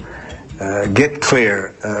to get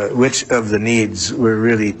clear which of the needs we're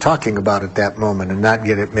really talking about at that moment and not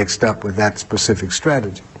get it mixed up with that specific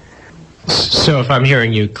strategy. So if I'm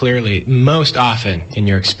hearing you clearly, most often in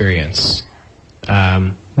your experience,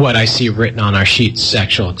 what I see written on our sheets,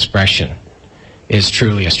 sexual expression, is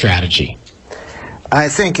truly a strategy. I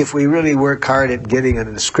think if we really work hard at getting a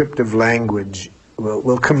descriptive language,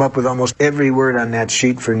 we'll come up with almost every word on that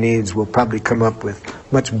sheet for needs. We'll probably come up with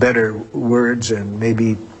much better words, and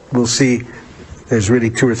maybe we'll see there's really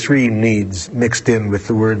 2 or 3 needs mixed in with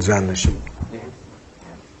the words on the sheet.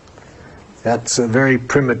 That's a very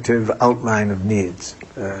primitive outline of needs.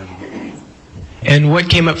 And what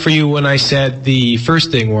came up for you when I said the first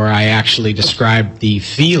thing where I actually described the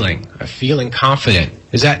feeling, of feeling confident?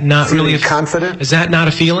 Is that not feeling really confident? Is that not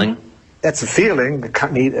a feeling? That's a feeling,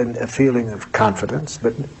 a feeling of confidence,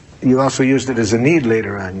 but you also used it as a need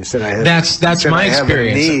later on. You said I have. That's my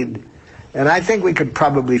experience. I have a need, and I think we could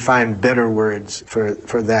probably find better words for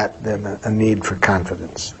that than a need for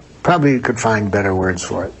confidence. Probably you could find better words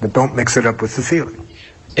for it, but don't mix it up with the feeling.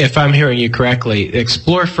 If I'm hearing you correctly,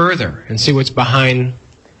 explore further and see what's behind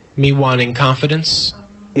me wanting confidence.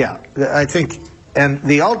 Yeah, I think, and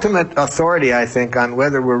the ultimate authority, I think, on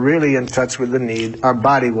whether we're really in touch with the need, our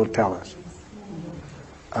body will tell us.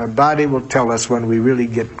 Our body will tell us when we really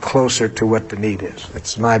get closer to what the need is.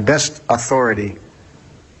 It's my best authority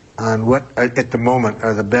on what, at the moment,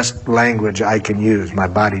 are the best language I can use. My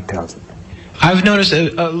body tells it. I've noticed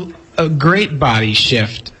a great body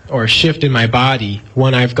shift, or shift in my body,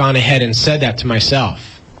 when I've gone ahead and said that to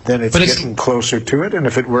myself. Then it's getting closer to it, and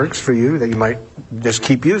if it works for you, then you might just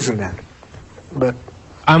keep using that. But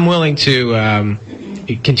I'm willing to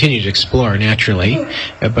continue to explore naturally,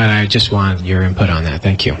 but I just want your input on that.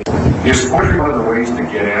 Thank you. Is poetry one of the ways to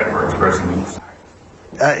get at or express needs?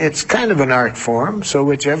 It's kind of an art form, so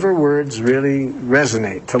whichever words really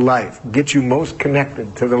resonate to life, get you most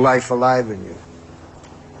connected to the life alive in you.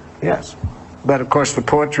 Yes. But of course the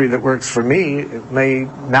poetry that works for me, it may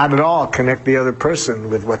not at all connect the other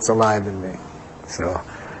person with what's alive in me. So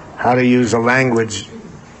how to use a language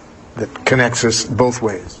that connects us both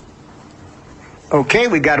ways. Okay,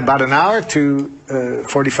 we got about an hour to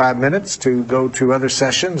 45 minutes to go to other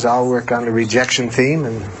sessions. I'll work on the rejection theme.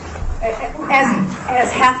 And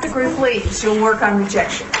as half the group leaves, you'll work on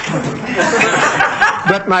rejection.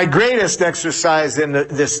 But my greatest exercise in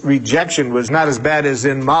this rejection was not as bad as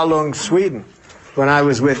in Malung, Sweden, when I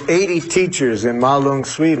was with 80 teachers in Malung,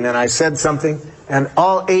 Sweden, and I said something, and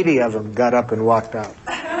all 80 of them got up and walked out.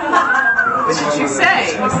 What did you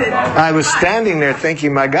say? You said, I was standing there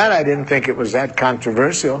thinking, my God, I didn't think it was that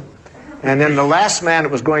controversial. And then the last man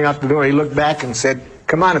that was going out the door, he looked back and said,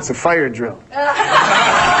 come on, it's a fire drill.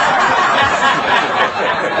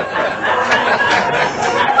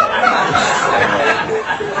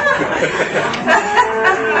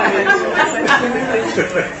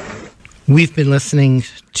 We've been listening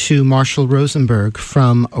to Marshall Rosenberg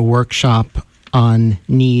from a workshop on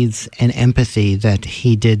needs and empathy that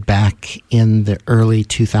he did back in the early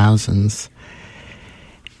 2000s.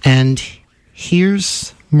 And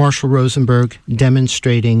here's Marshall Rosenberg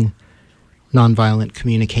demonstrating nonviolent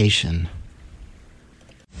communication.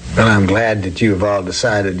 Well, I'm glad that you have all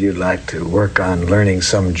decided you'd like to work on learning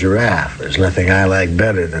some giraffe. There's nothing I like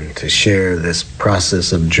better than to share this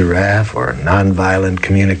process of giraffe or nonviolent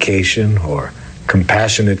communication or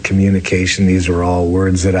compassionate communication. These are all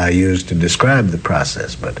words that I use to describe the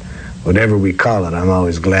process, but whatever we call it, I'm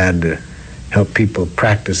always glad to help people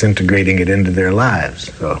practice integrating it into their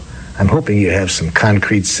lives. So I'm hoping you have some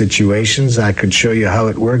concrete situations I could show you how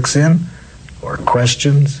it works in, or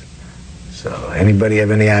questions. So anybody have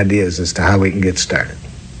any ideas as to how we can get started?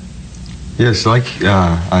 Yes, like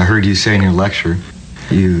I heard you say in your lecture,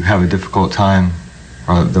 you have a difficult time,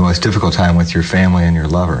 or the most difficult time with your family and your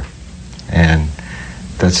lover. And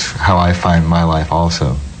that's how I find my life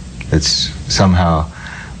also. It's somehow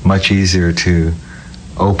much easier to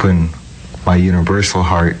open my universal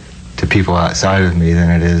heart to people outside of me than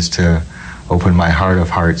it is to open my heart of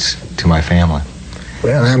hearts to my family.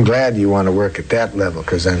 Well, I'm glad you want to work at that level,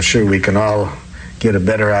 because I'm sure we can all get a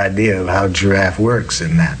better idea of how giraffe works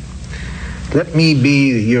in that. Let me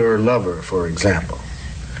be your lover, for example.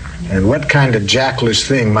 And what kind of jackalish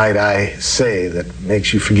thing might I say that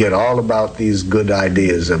makes you forget all about these good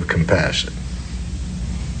ideas of compassion?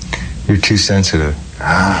 You're too sensitive.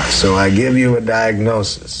 Ah, so I give you a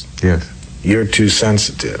diagnosis. Yes. You're too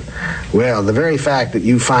sensitive. Well, the very fact that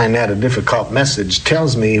you find that a difficult message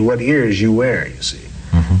tells me what ears you wear, you see.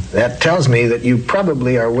 Mm-hmm. That tells me that you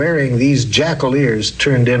probably are wearing these jackal ears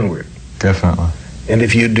turned inward. Definitely. And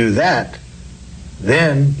if you do that,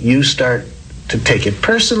 then you start to take it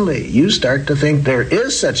personally. You start to think there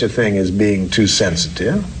is such a thing as being too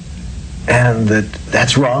sensitive, and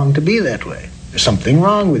that's wrong to be that way. There's something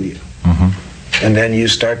wrong with you. Mm-hmm. And then you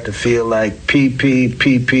start to feel like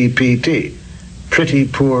PPPPPT, pretty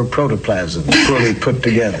poor protoplasm, poorly put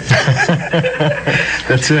together.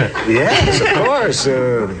 That's it. Yes, of course.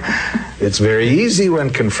 It's very easy when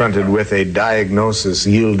confronted with a diagnosis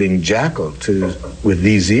yielding jackal with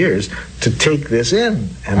these ears to take this in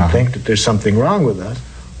and think that there's something wrong with us,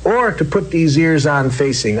 or to put these ears on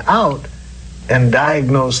facing out and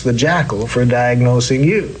diagnose the jackal for diagnosing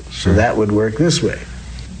you. So that would work this way.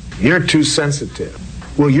 You're too sensitive.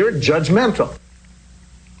 Well, you're judgmental.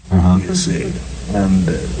 You see. And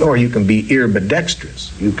or you can be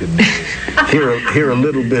earbidextrous. You can hear a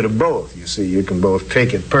little bit of both. You see, you can both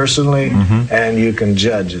take it personally and you can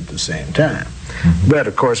judge at the same time. But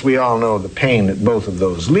of course, we all know the pain that both of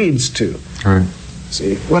those leads to. Right.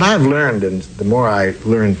 See, what I've learned, and the more I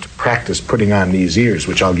learn to practice putting on these ears,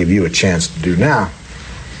 which I'll give you a chance to do now,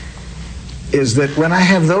 is that when I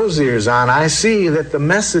have those ears on, I see that the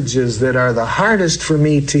messages that are the hardest for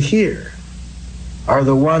me to hear are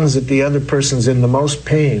the ones that the other person's in the most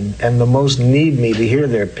pain and the most need me to hear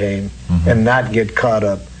their pain and not get caught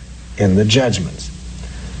up in the judgments.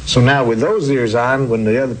 So now with those ears on, when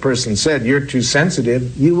the other person said, you're too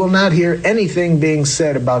sensitive, you will not hear anything being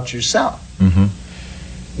said about yourself.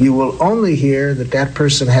 You will only hear that that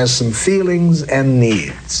person has some feelings and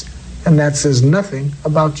needs, and that says nothing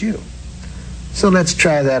about you. So let's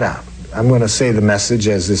try that out. I'm going to say the message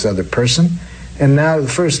as this other person, and now the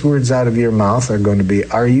first words out of your mouth are going to be,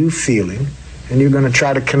 are you feeling? And you're going to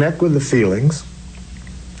try to connect with the feelings,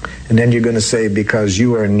 and then you're going to say, because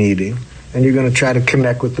you are needing, and you're going to try to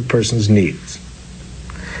connect with the person's needs.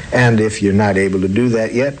 And if you're not able to do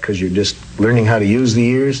that yet, because you're just learning how to use the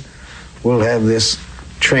ears, we'll have this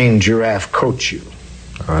trained giraffe coach you.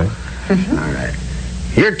 All right. All right.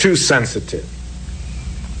 You're too sensitive.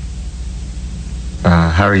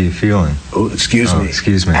 How how are you feeling? Oh, excuse me.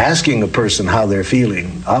 Excuse me. Asking a person how they're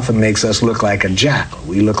feeling often makes us look like a jackal.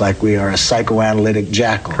 We look like we are a psychoanalytic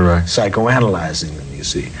jackal. Correct. Psychoanalyzing them, you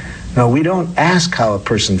see. No, we don't ask how a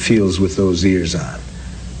person feels with those ears on.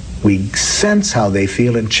 We sense how they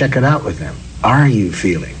feel and check it out with them. Are you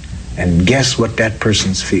feeling? And guess what that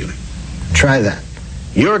person's feeling. Try that.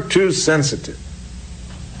 You're too sensitive.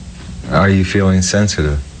 Are you feeling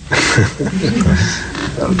sensitive?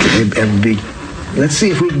 Okay, and let's see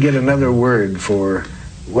if we can get another word for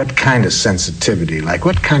what kind of sensitivity, like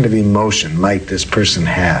what kind of emotion might this person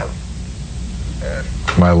have?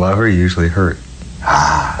 My lover usually hurt.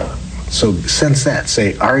 Ah, so sense that.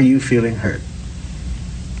 Say, are you feeling hurt?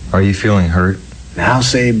 Are you feeling hurt? Now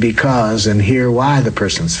say because and hear why the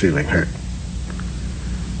person's feeling hurt.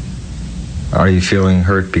 Are you feeling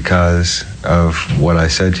hurt because of what I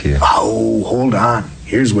said to you? Oh, hold on.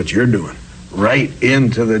 Here's what you're doing. Right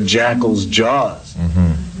into the jackal's jaws.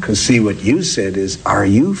 Because see, what you said is, are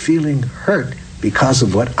you feeling hurt because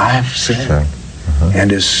of what I've said?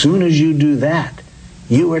 And as soon as you do that,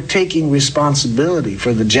 you are taking responsibility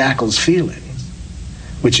for the jackal's feelings,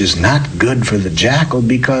 which is not good for the jackal,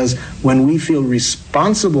 because when we feel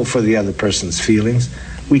responsible for the other person's feelings,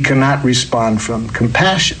 we cannot respond from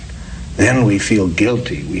compassion. Then we feel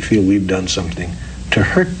guilty. We feel we've done something to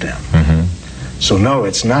hurt them. So no,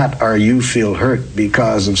 it's not, are you feel hurt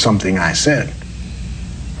because of something I said?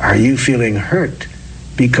 Are you feeling hurt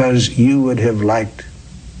because you would have liked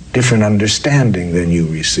different understanding than you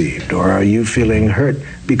received? Or are you feeling hurt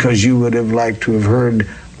because you would have liked to have heard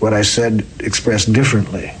what I said expressed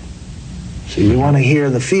differently? See, we want to hear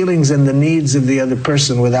the feelings and the needs of the other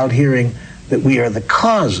person without hearing that we are the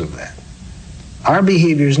cause of that. Our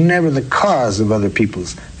behavior is never the cause of other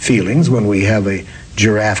people's feelings when we have a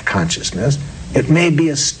giraffe consciousness. It may be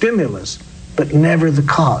a stimulus, but never the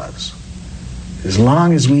cause. As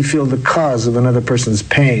long as we feel the cause of another person's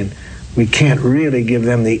pain, we can't really give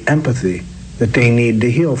them the empathy that they need to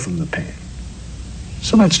heal from the pain.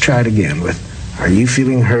 So let's try it again with, are you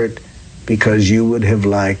feeling hurt because you would have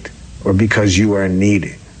liked or because you are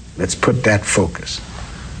needing? Let's put that focus.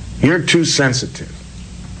 You're too sensitive.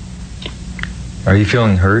 Are you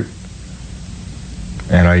feeling hurt?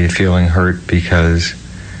 And are you feeling hurt because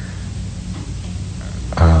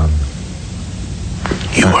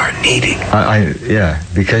you are needing? Yeah,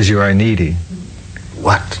 because you are needy.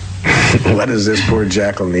 What? What is this poor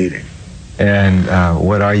jackal needing? And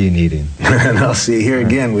what are you needing? Now see, here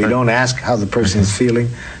again, we don't ask how the person's feeling,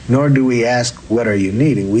 nor do we ask, what are you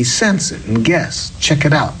needing? We sense it and guess. Check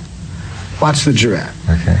it out. Watch the giraffe.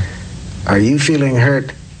 Okay. Are you feeling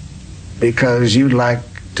hurt because you'd like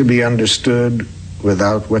to be understood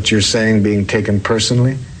without what you're saying being taken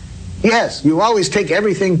personally? Yes, you always take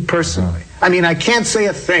everything personally. I mean, I can't say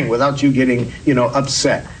a thing without you getting,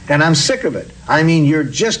 upset. And I'm sick of it. I mean, you're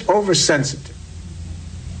just oversensitive.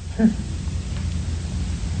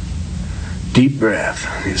 Deep breath.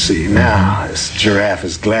 You see, now this giraffe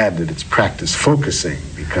is glad that it's practiced focusing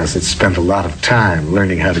because it's spent a lot of time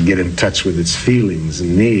learning how to get in touch with its feelings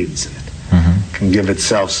and needs. And it can give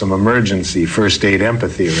itself some emergency first aid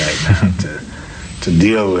empathy right now to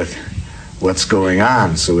deal with what's going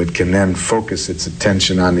on, so it can then focus its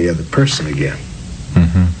attention on the other person again.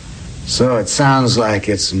 So it sounds like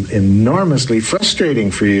it's enormously frustrating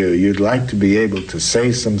for you. You'd like to be able to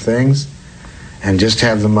say some things and just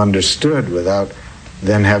have them understood without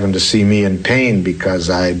then having to see me in pain because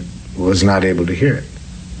I was not able to hear it.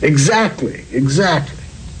 Exactly.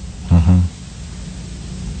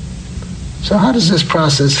 So how does this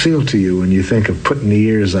process feel to you when you think of putting the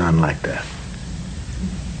ears on like that?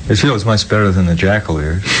 It feels much better than the jackal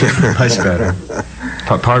ears. Much better.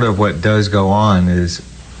 Part of what does go on is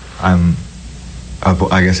I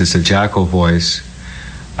guess it's a jackal voice,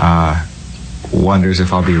 wonders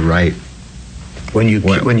if I'll be right. When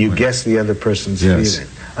you guess the other person's feeling.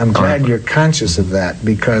 I'm glad you're conscious of that,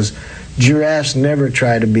 because giraffes never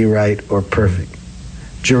try to be right or perfect.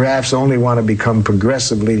 Giraffes only want to become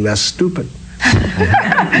progressively less stupid.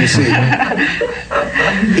 You see,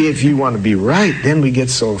 if you want to be right, then we get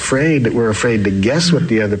so afraid that we're afraid to guess what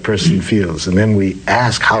the other person feels, and then we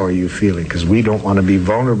ask, how are you feeling? Because we don't want to be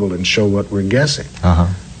vulnerable and show what we're guessing.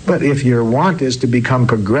 But if your want is to become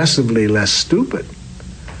progressively less stupid,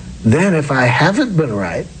 then if I haven't been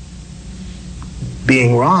right,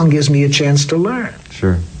 being wrong gives me a chance to learn.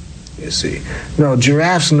 Sure. You see. No,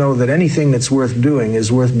 giraffes know that anything that's worth doing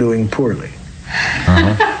is worth doing poorly.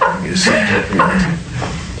 You see.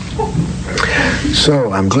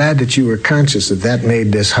 So I'm glad that you were conscious that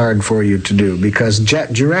made this hard for you to do, because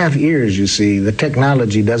giraffe ears, you see, the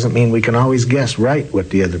technology doesn't mean we can always guess right what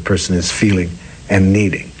the other person is feeling and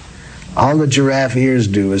needing. All the giraffe ears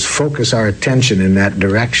do is focus our attention in that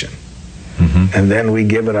direction. And then we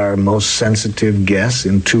give it our most sensitive guess,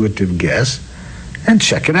 intuitive guess, and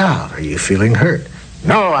check it out. Are you feeling hurt?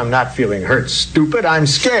 No, I'm not feeling hurt, stupid. I'm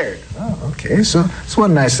scared. Oh, okay. So it's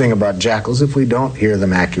one nice thing about jackals. If we don't hear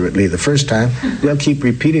them accurately the first time, they'll keep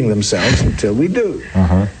repeating themselves until we do.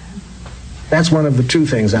 That's one of the two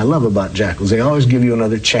things I love about jackals. They always give you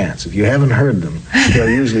another chance. If you haven't heard them, they'll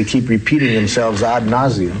usually keep repeating themselves ad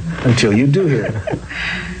nauseum until you do hear them.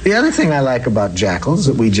 The other thing I like about jackals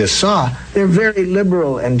that we just saw, they're very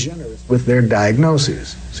liberal and generous with their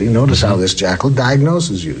diagnoses. So you notice how this jackal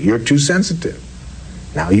diagnoses you. You're too sensitive.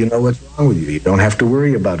 Now you know what's wrong with you. You don't have to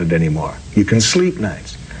worry about it anymore. You can sleep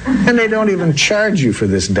nights. And they don't even charge you for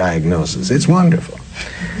this diagnosis. It's wonderful.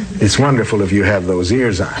 It's wonderful if you have those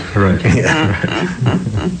ears on. Right.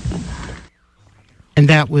 Yeah. And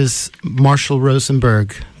that was Marshall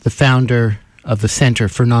Rosenberg, the founder of the Center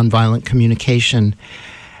for Nonviolent Communication.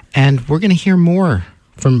 And we're going to hear more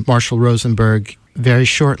from Marshall Rosenberg very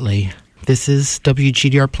shortly. This is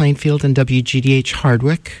WGDR Plainfield and WGDH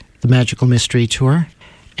Hardwick, the Magical Mystery Tour.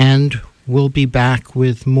 And we'll be back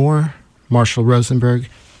with more Marshall Rosenberg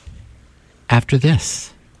after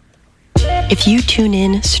this. If you tune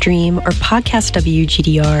in, stream, or podcast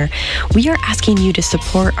WGDR, we are asking you to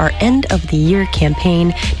support our end of the year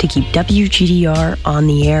campaign to keep WGDR on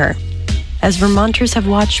the air. As Vermonters have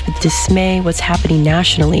watched with dismay what's happening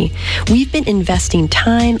nationally, we've been investing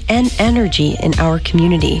time and energy in our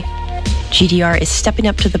community. GDR is stepping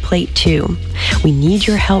up to the plate too. We need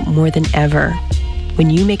your help more than ever. When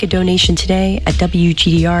you make a donation today at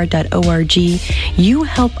WGDR.org, you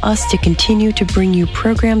help us to continue to bring you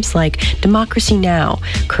programs like Democracy Now!,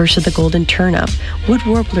 Curse of the Golden Turnip, Wood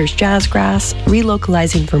Warblers Jazzgrass,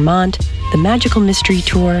 Relocalizing Vermont, The Magical Mystery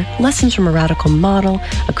Tour, Lessons from a Radical Model,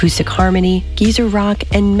 Acoustic Harmony, Geezer Rock,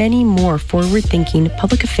 and many more forward-thinking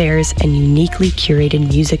public affairs and uniquely curated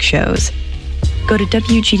music shows. Go to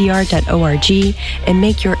WGDR.org and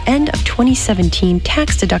make your end of 2017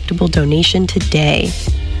 tax-deductible donation today.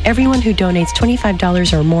 Everyone who donates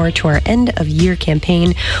 $25 or more to our end-of-year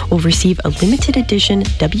campaign will receive a limited edition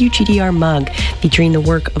WGDR mug featuring the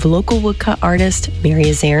work of local woodcut artist Mary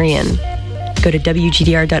Azarian. Go to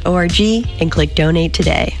WGDR.org and click Donate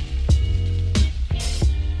today.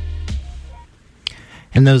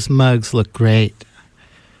 And those mugs look great.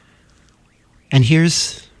 And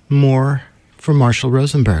here's more for Marshall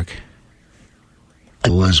Rosenberg.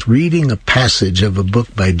 I was reading a passage of a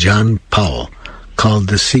book by John Powell called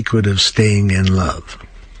The Secret of Staying in Love.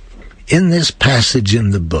 In this passage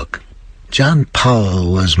in the book, John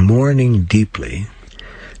Powell was mourning deeply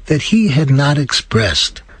that he had not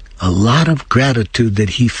expressed a lot of gratitude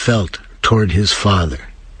that he felt toward his father,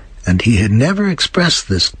 and he had never expressed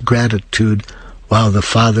this gratitude while the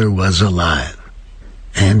father was alive.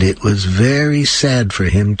 And it was very sad for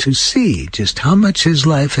him to see just how much his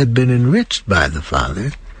life had been enriched by the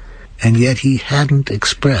father, and yet he hadn't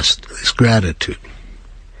expressed this gratitude.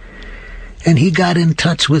 And he got in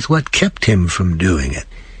touch with what kept him from doing it.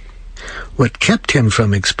 What kept him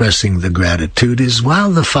from expressing the gratitude is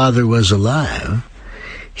while the father was alive,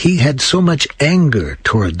 he had so much anger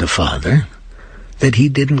toward the father that he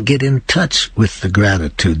didn't get in touch with the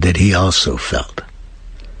gratitude that he also felt.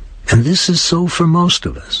 And this is so for most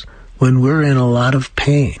of us. When we're in a lot of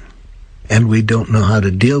pain and we don't know how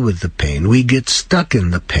to deal with the pain, we get stuck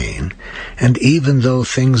in the pain. And even though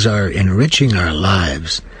things are enriching our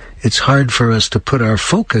lives, it's hard for us to put our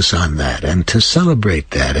focus on that and to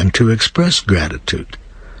celebrate that and to express gratitude.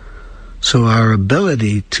 So our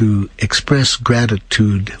ability to express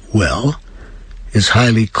gratitude well is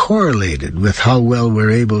highly correlated with how well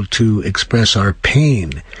we're able to express our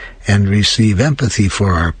pain and receive empathy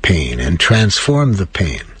for our pain and transform the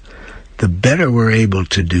pain. The better we're able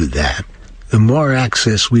to do that, the more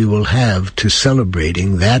access we will have to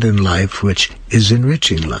celebrating that in life which is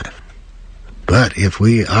enriching life. But if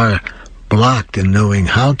we are blocked in knowing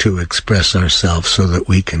how to express ourselves so that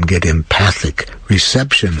we can get empathic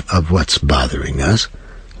reception of what's bothering us,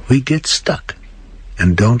 we get stuck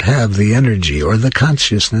and don't have the energy or the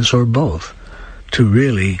consciousness or both to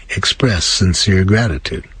really express sincere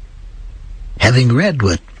gratitude. Having read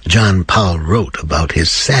what John Powell wrote about his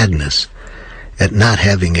sadness at not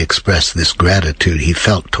having expressed this gratitude he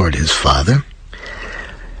felt toward his father,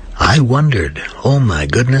 I wondered, oh my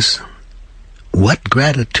goodness, what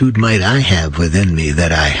gratitude might I have within me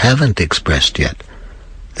that I haven't expressed yet,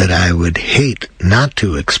 that I would hate not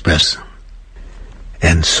to express?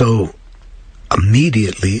 And so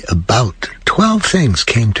immediately about 12 things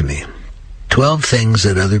came to me. 12 things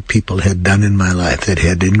that other people had done in my life that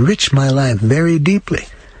had enriched my life very deeply.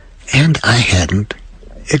 And I hadn't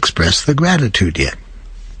expressed the gratitude yet.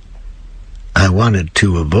 I wanted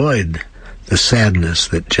to avoid the sadness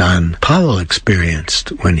that John Powell experienced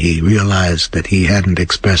when he realized that he hadn't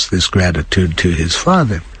expressed this gratitude to his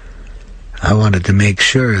father. I wanted to make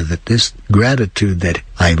sure that this gratitude that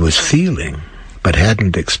I was feeling but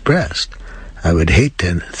hadn't expressed, I would hate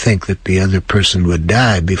to think that the other person would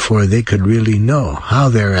die before they could really know how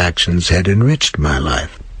their actions had enriched my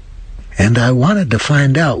life. And I wanted to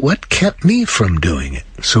find out what kept me from doing it.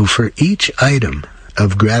 So for each item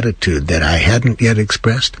of gratitude that I hadn't yet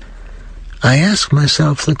expressed, I asked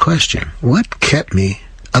myself the question, what kept me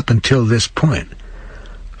up until this point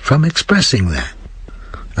from expressing that?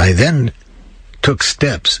 I then took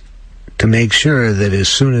steps to make sure that as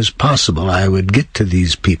soon as possible I would get to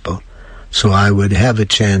these people so I would have a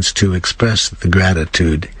chance to express the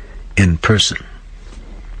gratitude in person.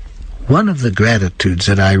 One of the gratitudes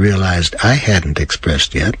that I realized I hadn't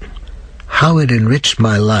expressed yet, how it enriched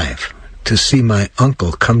my life to see my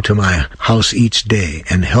uncle come to my house each day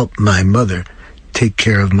and help my mother take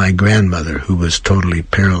care of my grandmother who was totally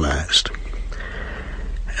paralyzed.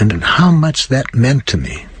 And how much that meant to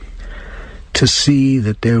me to see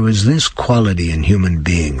that there was this quality in human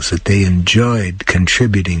beings, that they enjoyed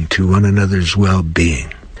contributing to one another's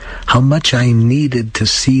well-being. How much I needed to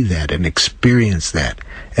see that and experience that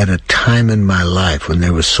at a time in my life when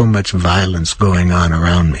there was so much violence going on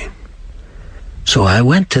around me. So I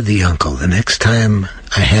went to the uncle the next time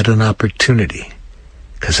I had an opportunity,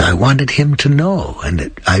 because I wanted him to know,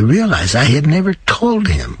 and I realized I had never told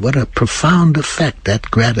him what a profound effect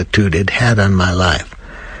that gratitude had had on my life,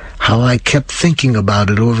 how I kept thinking about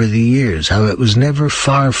it over the years, how it was never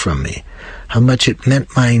far from me, how much it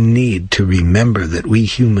meant my need to remember that we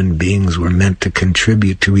human beings were meant to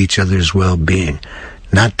contribute to each other's well-being,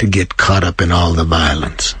 not to get caught up in all the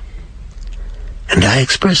violence. And I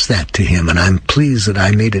expressed that to him, and I'm pleased that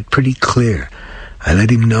I made it pretty clear. I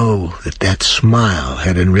let him know that that smile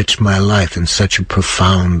had enriched my life in such a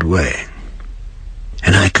profound way.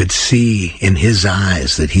 And I could see in his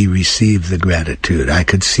eyes that he received the gratitude. I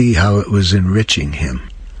could see how it was enriching him.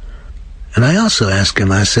 And I also asked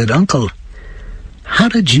him, I said, Uncle, how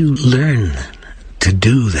did you learn to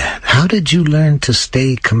do that? How did you learn to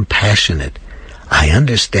stay compassionate? I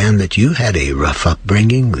understand that you had a rough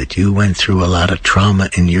upbringing, that you went through a lot of trauma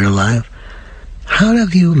in your life. How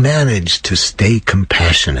have you managed to stay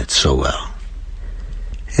compassionate so well?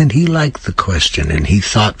 And he liked the question, and he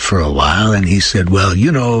thought for a while, and he said, well,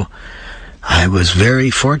 you know, I was very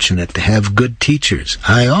fortunate to have good teachers.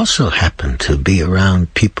 I also happened to be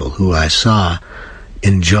around people who I saw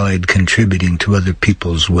enjoyed contributing to other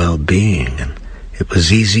people's well-being, and it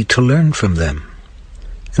was easy to learn from them.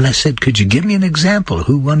 And I said, could you give me an example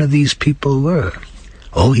who one of these people were?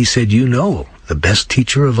 Oh, he said, you know, the best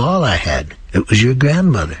teacher of all I had. It was your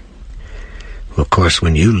grandmother. Well, of course,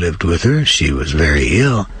 when you lived with her, she was very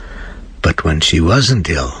ill. But when she wasn't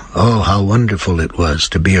ill, oh, how wonderful it was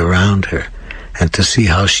to be around her and to see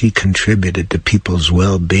how she contributed to people's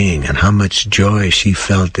well-being and how much joy she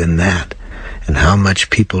felt in that and how much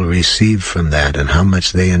people received from that and how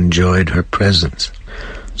much they enjoyed her presence.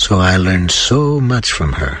 So I learned so much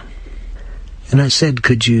from her. And I said,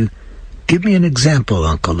 could you give me an example,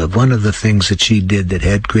 Uncle, of one of the things that she did that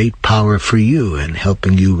had great power for you in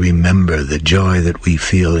helping you remember the joy that we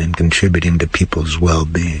feel in contributing to people's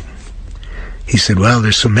well-being? He said, well,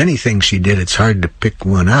 there's so many things she did, it's hard to pick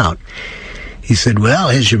one out. He said, well,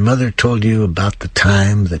 has your mother told you about the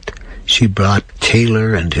time that she brought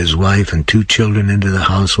Taylor and his wife and 2 children into the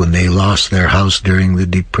house when they lost their house during the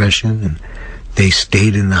Depression, and they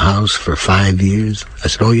stayed in the house for 5 years? I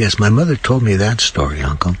said, oh, yes, my mother told me that story,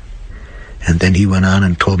 Uncle. And then he went on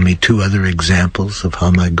and told me 2 other examples of how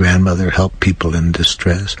my grandmother helped people in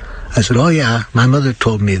distress. I said, oh, yeah, my mother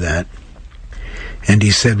told me that. And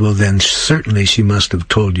he said, well, then certainly she must have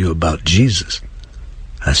told you about Jesus.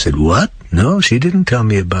 I said, what? No, she didn't tell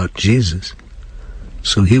me about Jesus.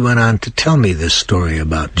 So he went on to tell me this story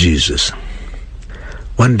about Jesus.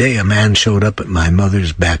 One day a man showed up at my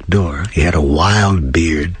mother's back door. He had a wild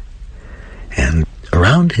beard, and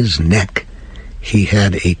around his neck he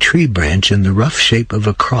had a tree branch in the rough shape of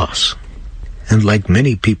a cross. And like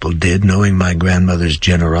many people did, knowing my grandmother's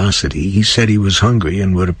generosity, he said he was hungry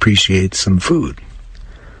and would appreciate some food.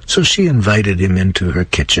 So she invited him into her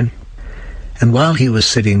kitchen, and while he was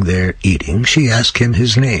sitting there eating, she asked him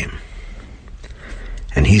his name.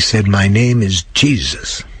 And he said, my name is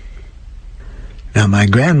Jesus. Now my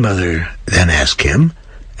grandmother then asked him,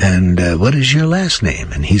 and what is your last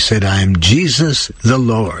name? And he said, I'm Jesus the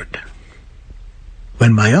Lord.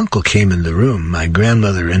 When my uncle came in the room, my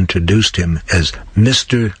grandmother introduced him as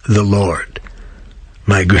Mr. the Lord.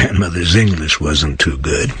 My grandmother's English wasn't too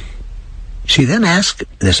good. She then asked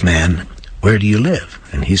this man, "Where do you live?"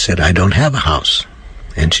 And he said, "I don't have a house."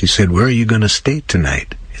 And she said, "Where are you going to stay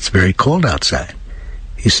tonight? It's very cold outside."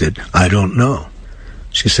 He said, "I don't know."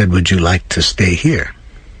 She said, "Would you like to stay here?"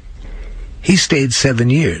 He stayed 7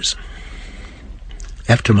 years.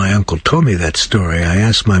 After my uncle told me that story, I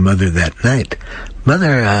asked my mother that night,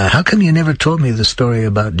 "Mother, how come you never told me the story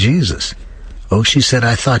about Jesus?" "Oh," she said,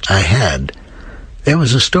 "I thought I had. There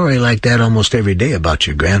was a story like that almost every day about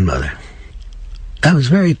your grandmother." I was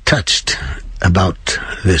very touched about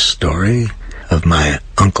this story of my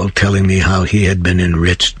uncle telling me how he had been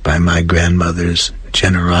enriched by my grandmother's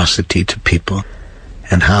generosity to people,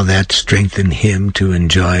 and how that strengthened him to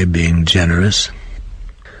enjoy being generous.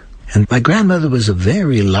 And my grandmother was a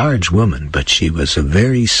very large woman, but she was a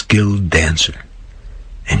very skilled dancer.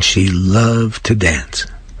 And she loved to dance.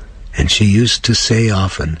 And she used to say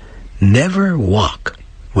often, "Never walk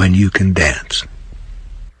when you can dance."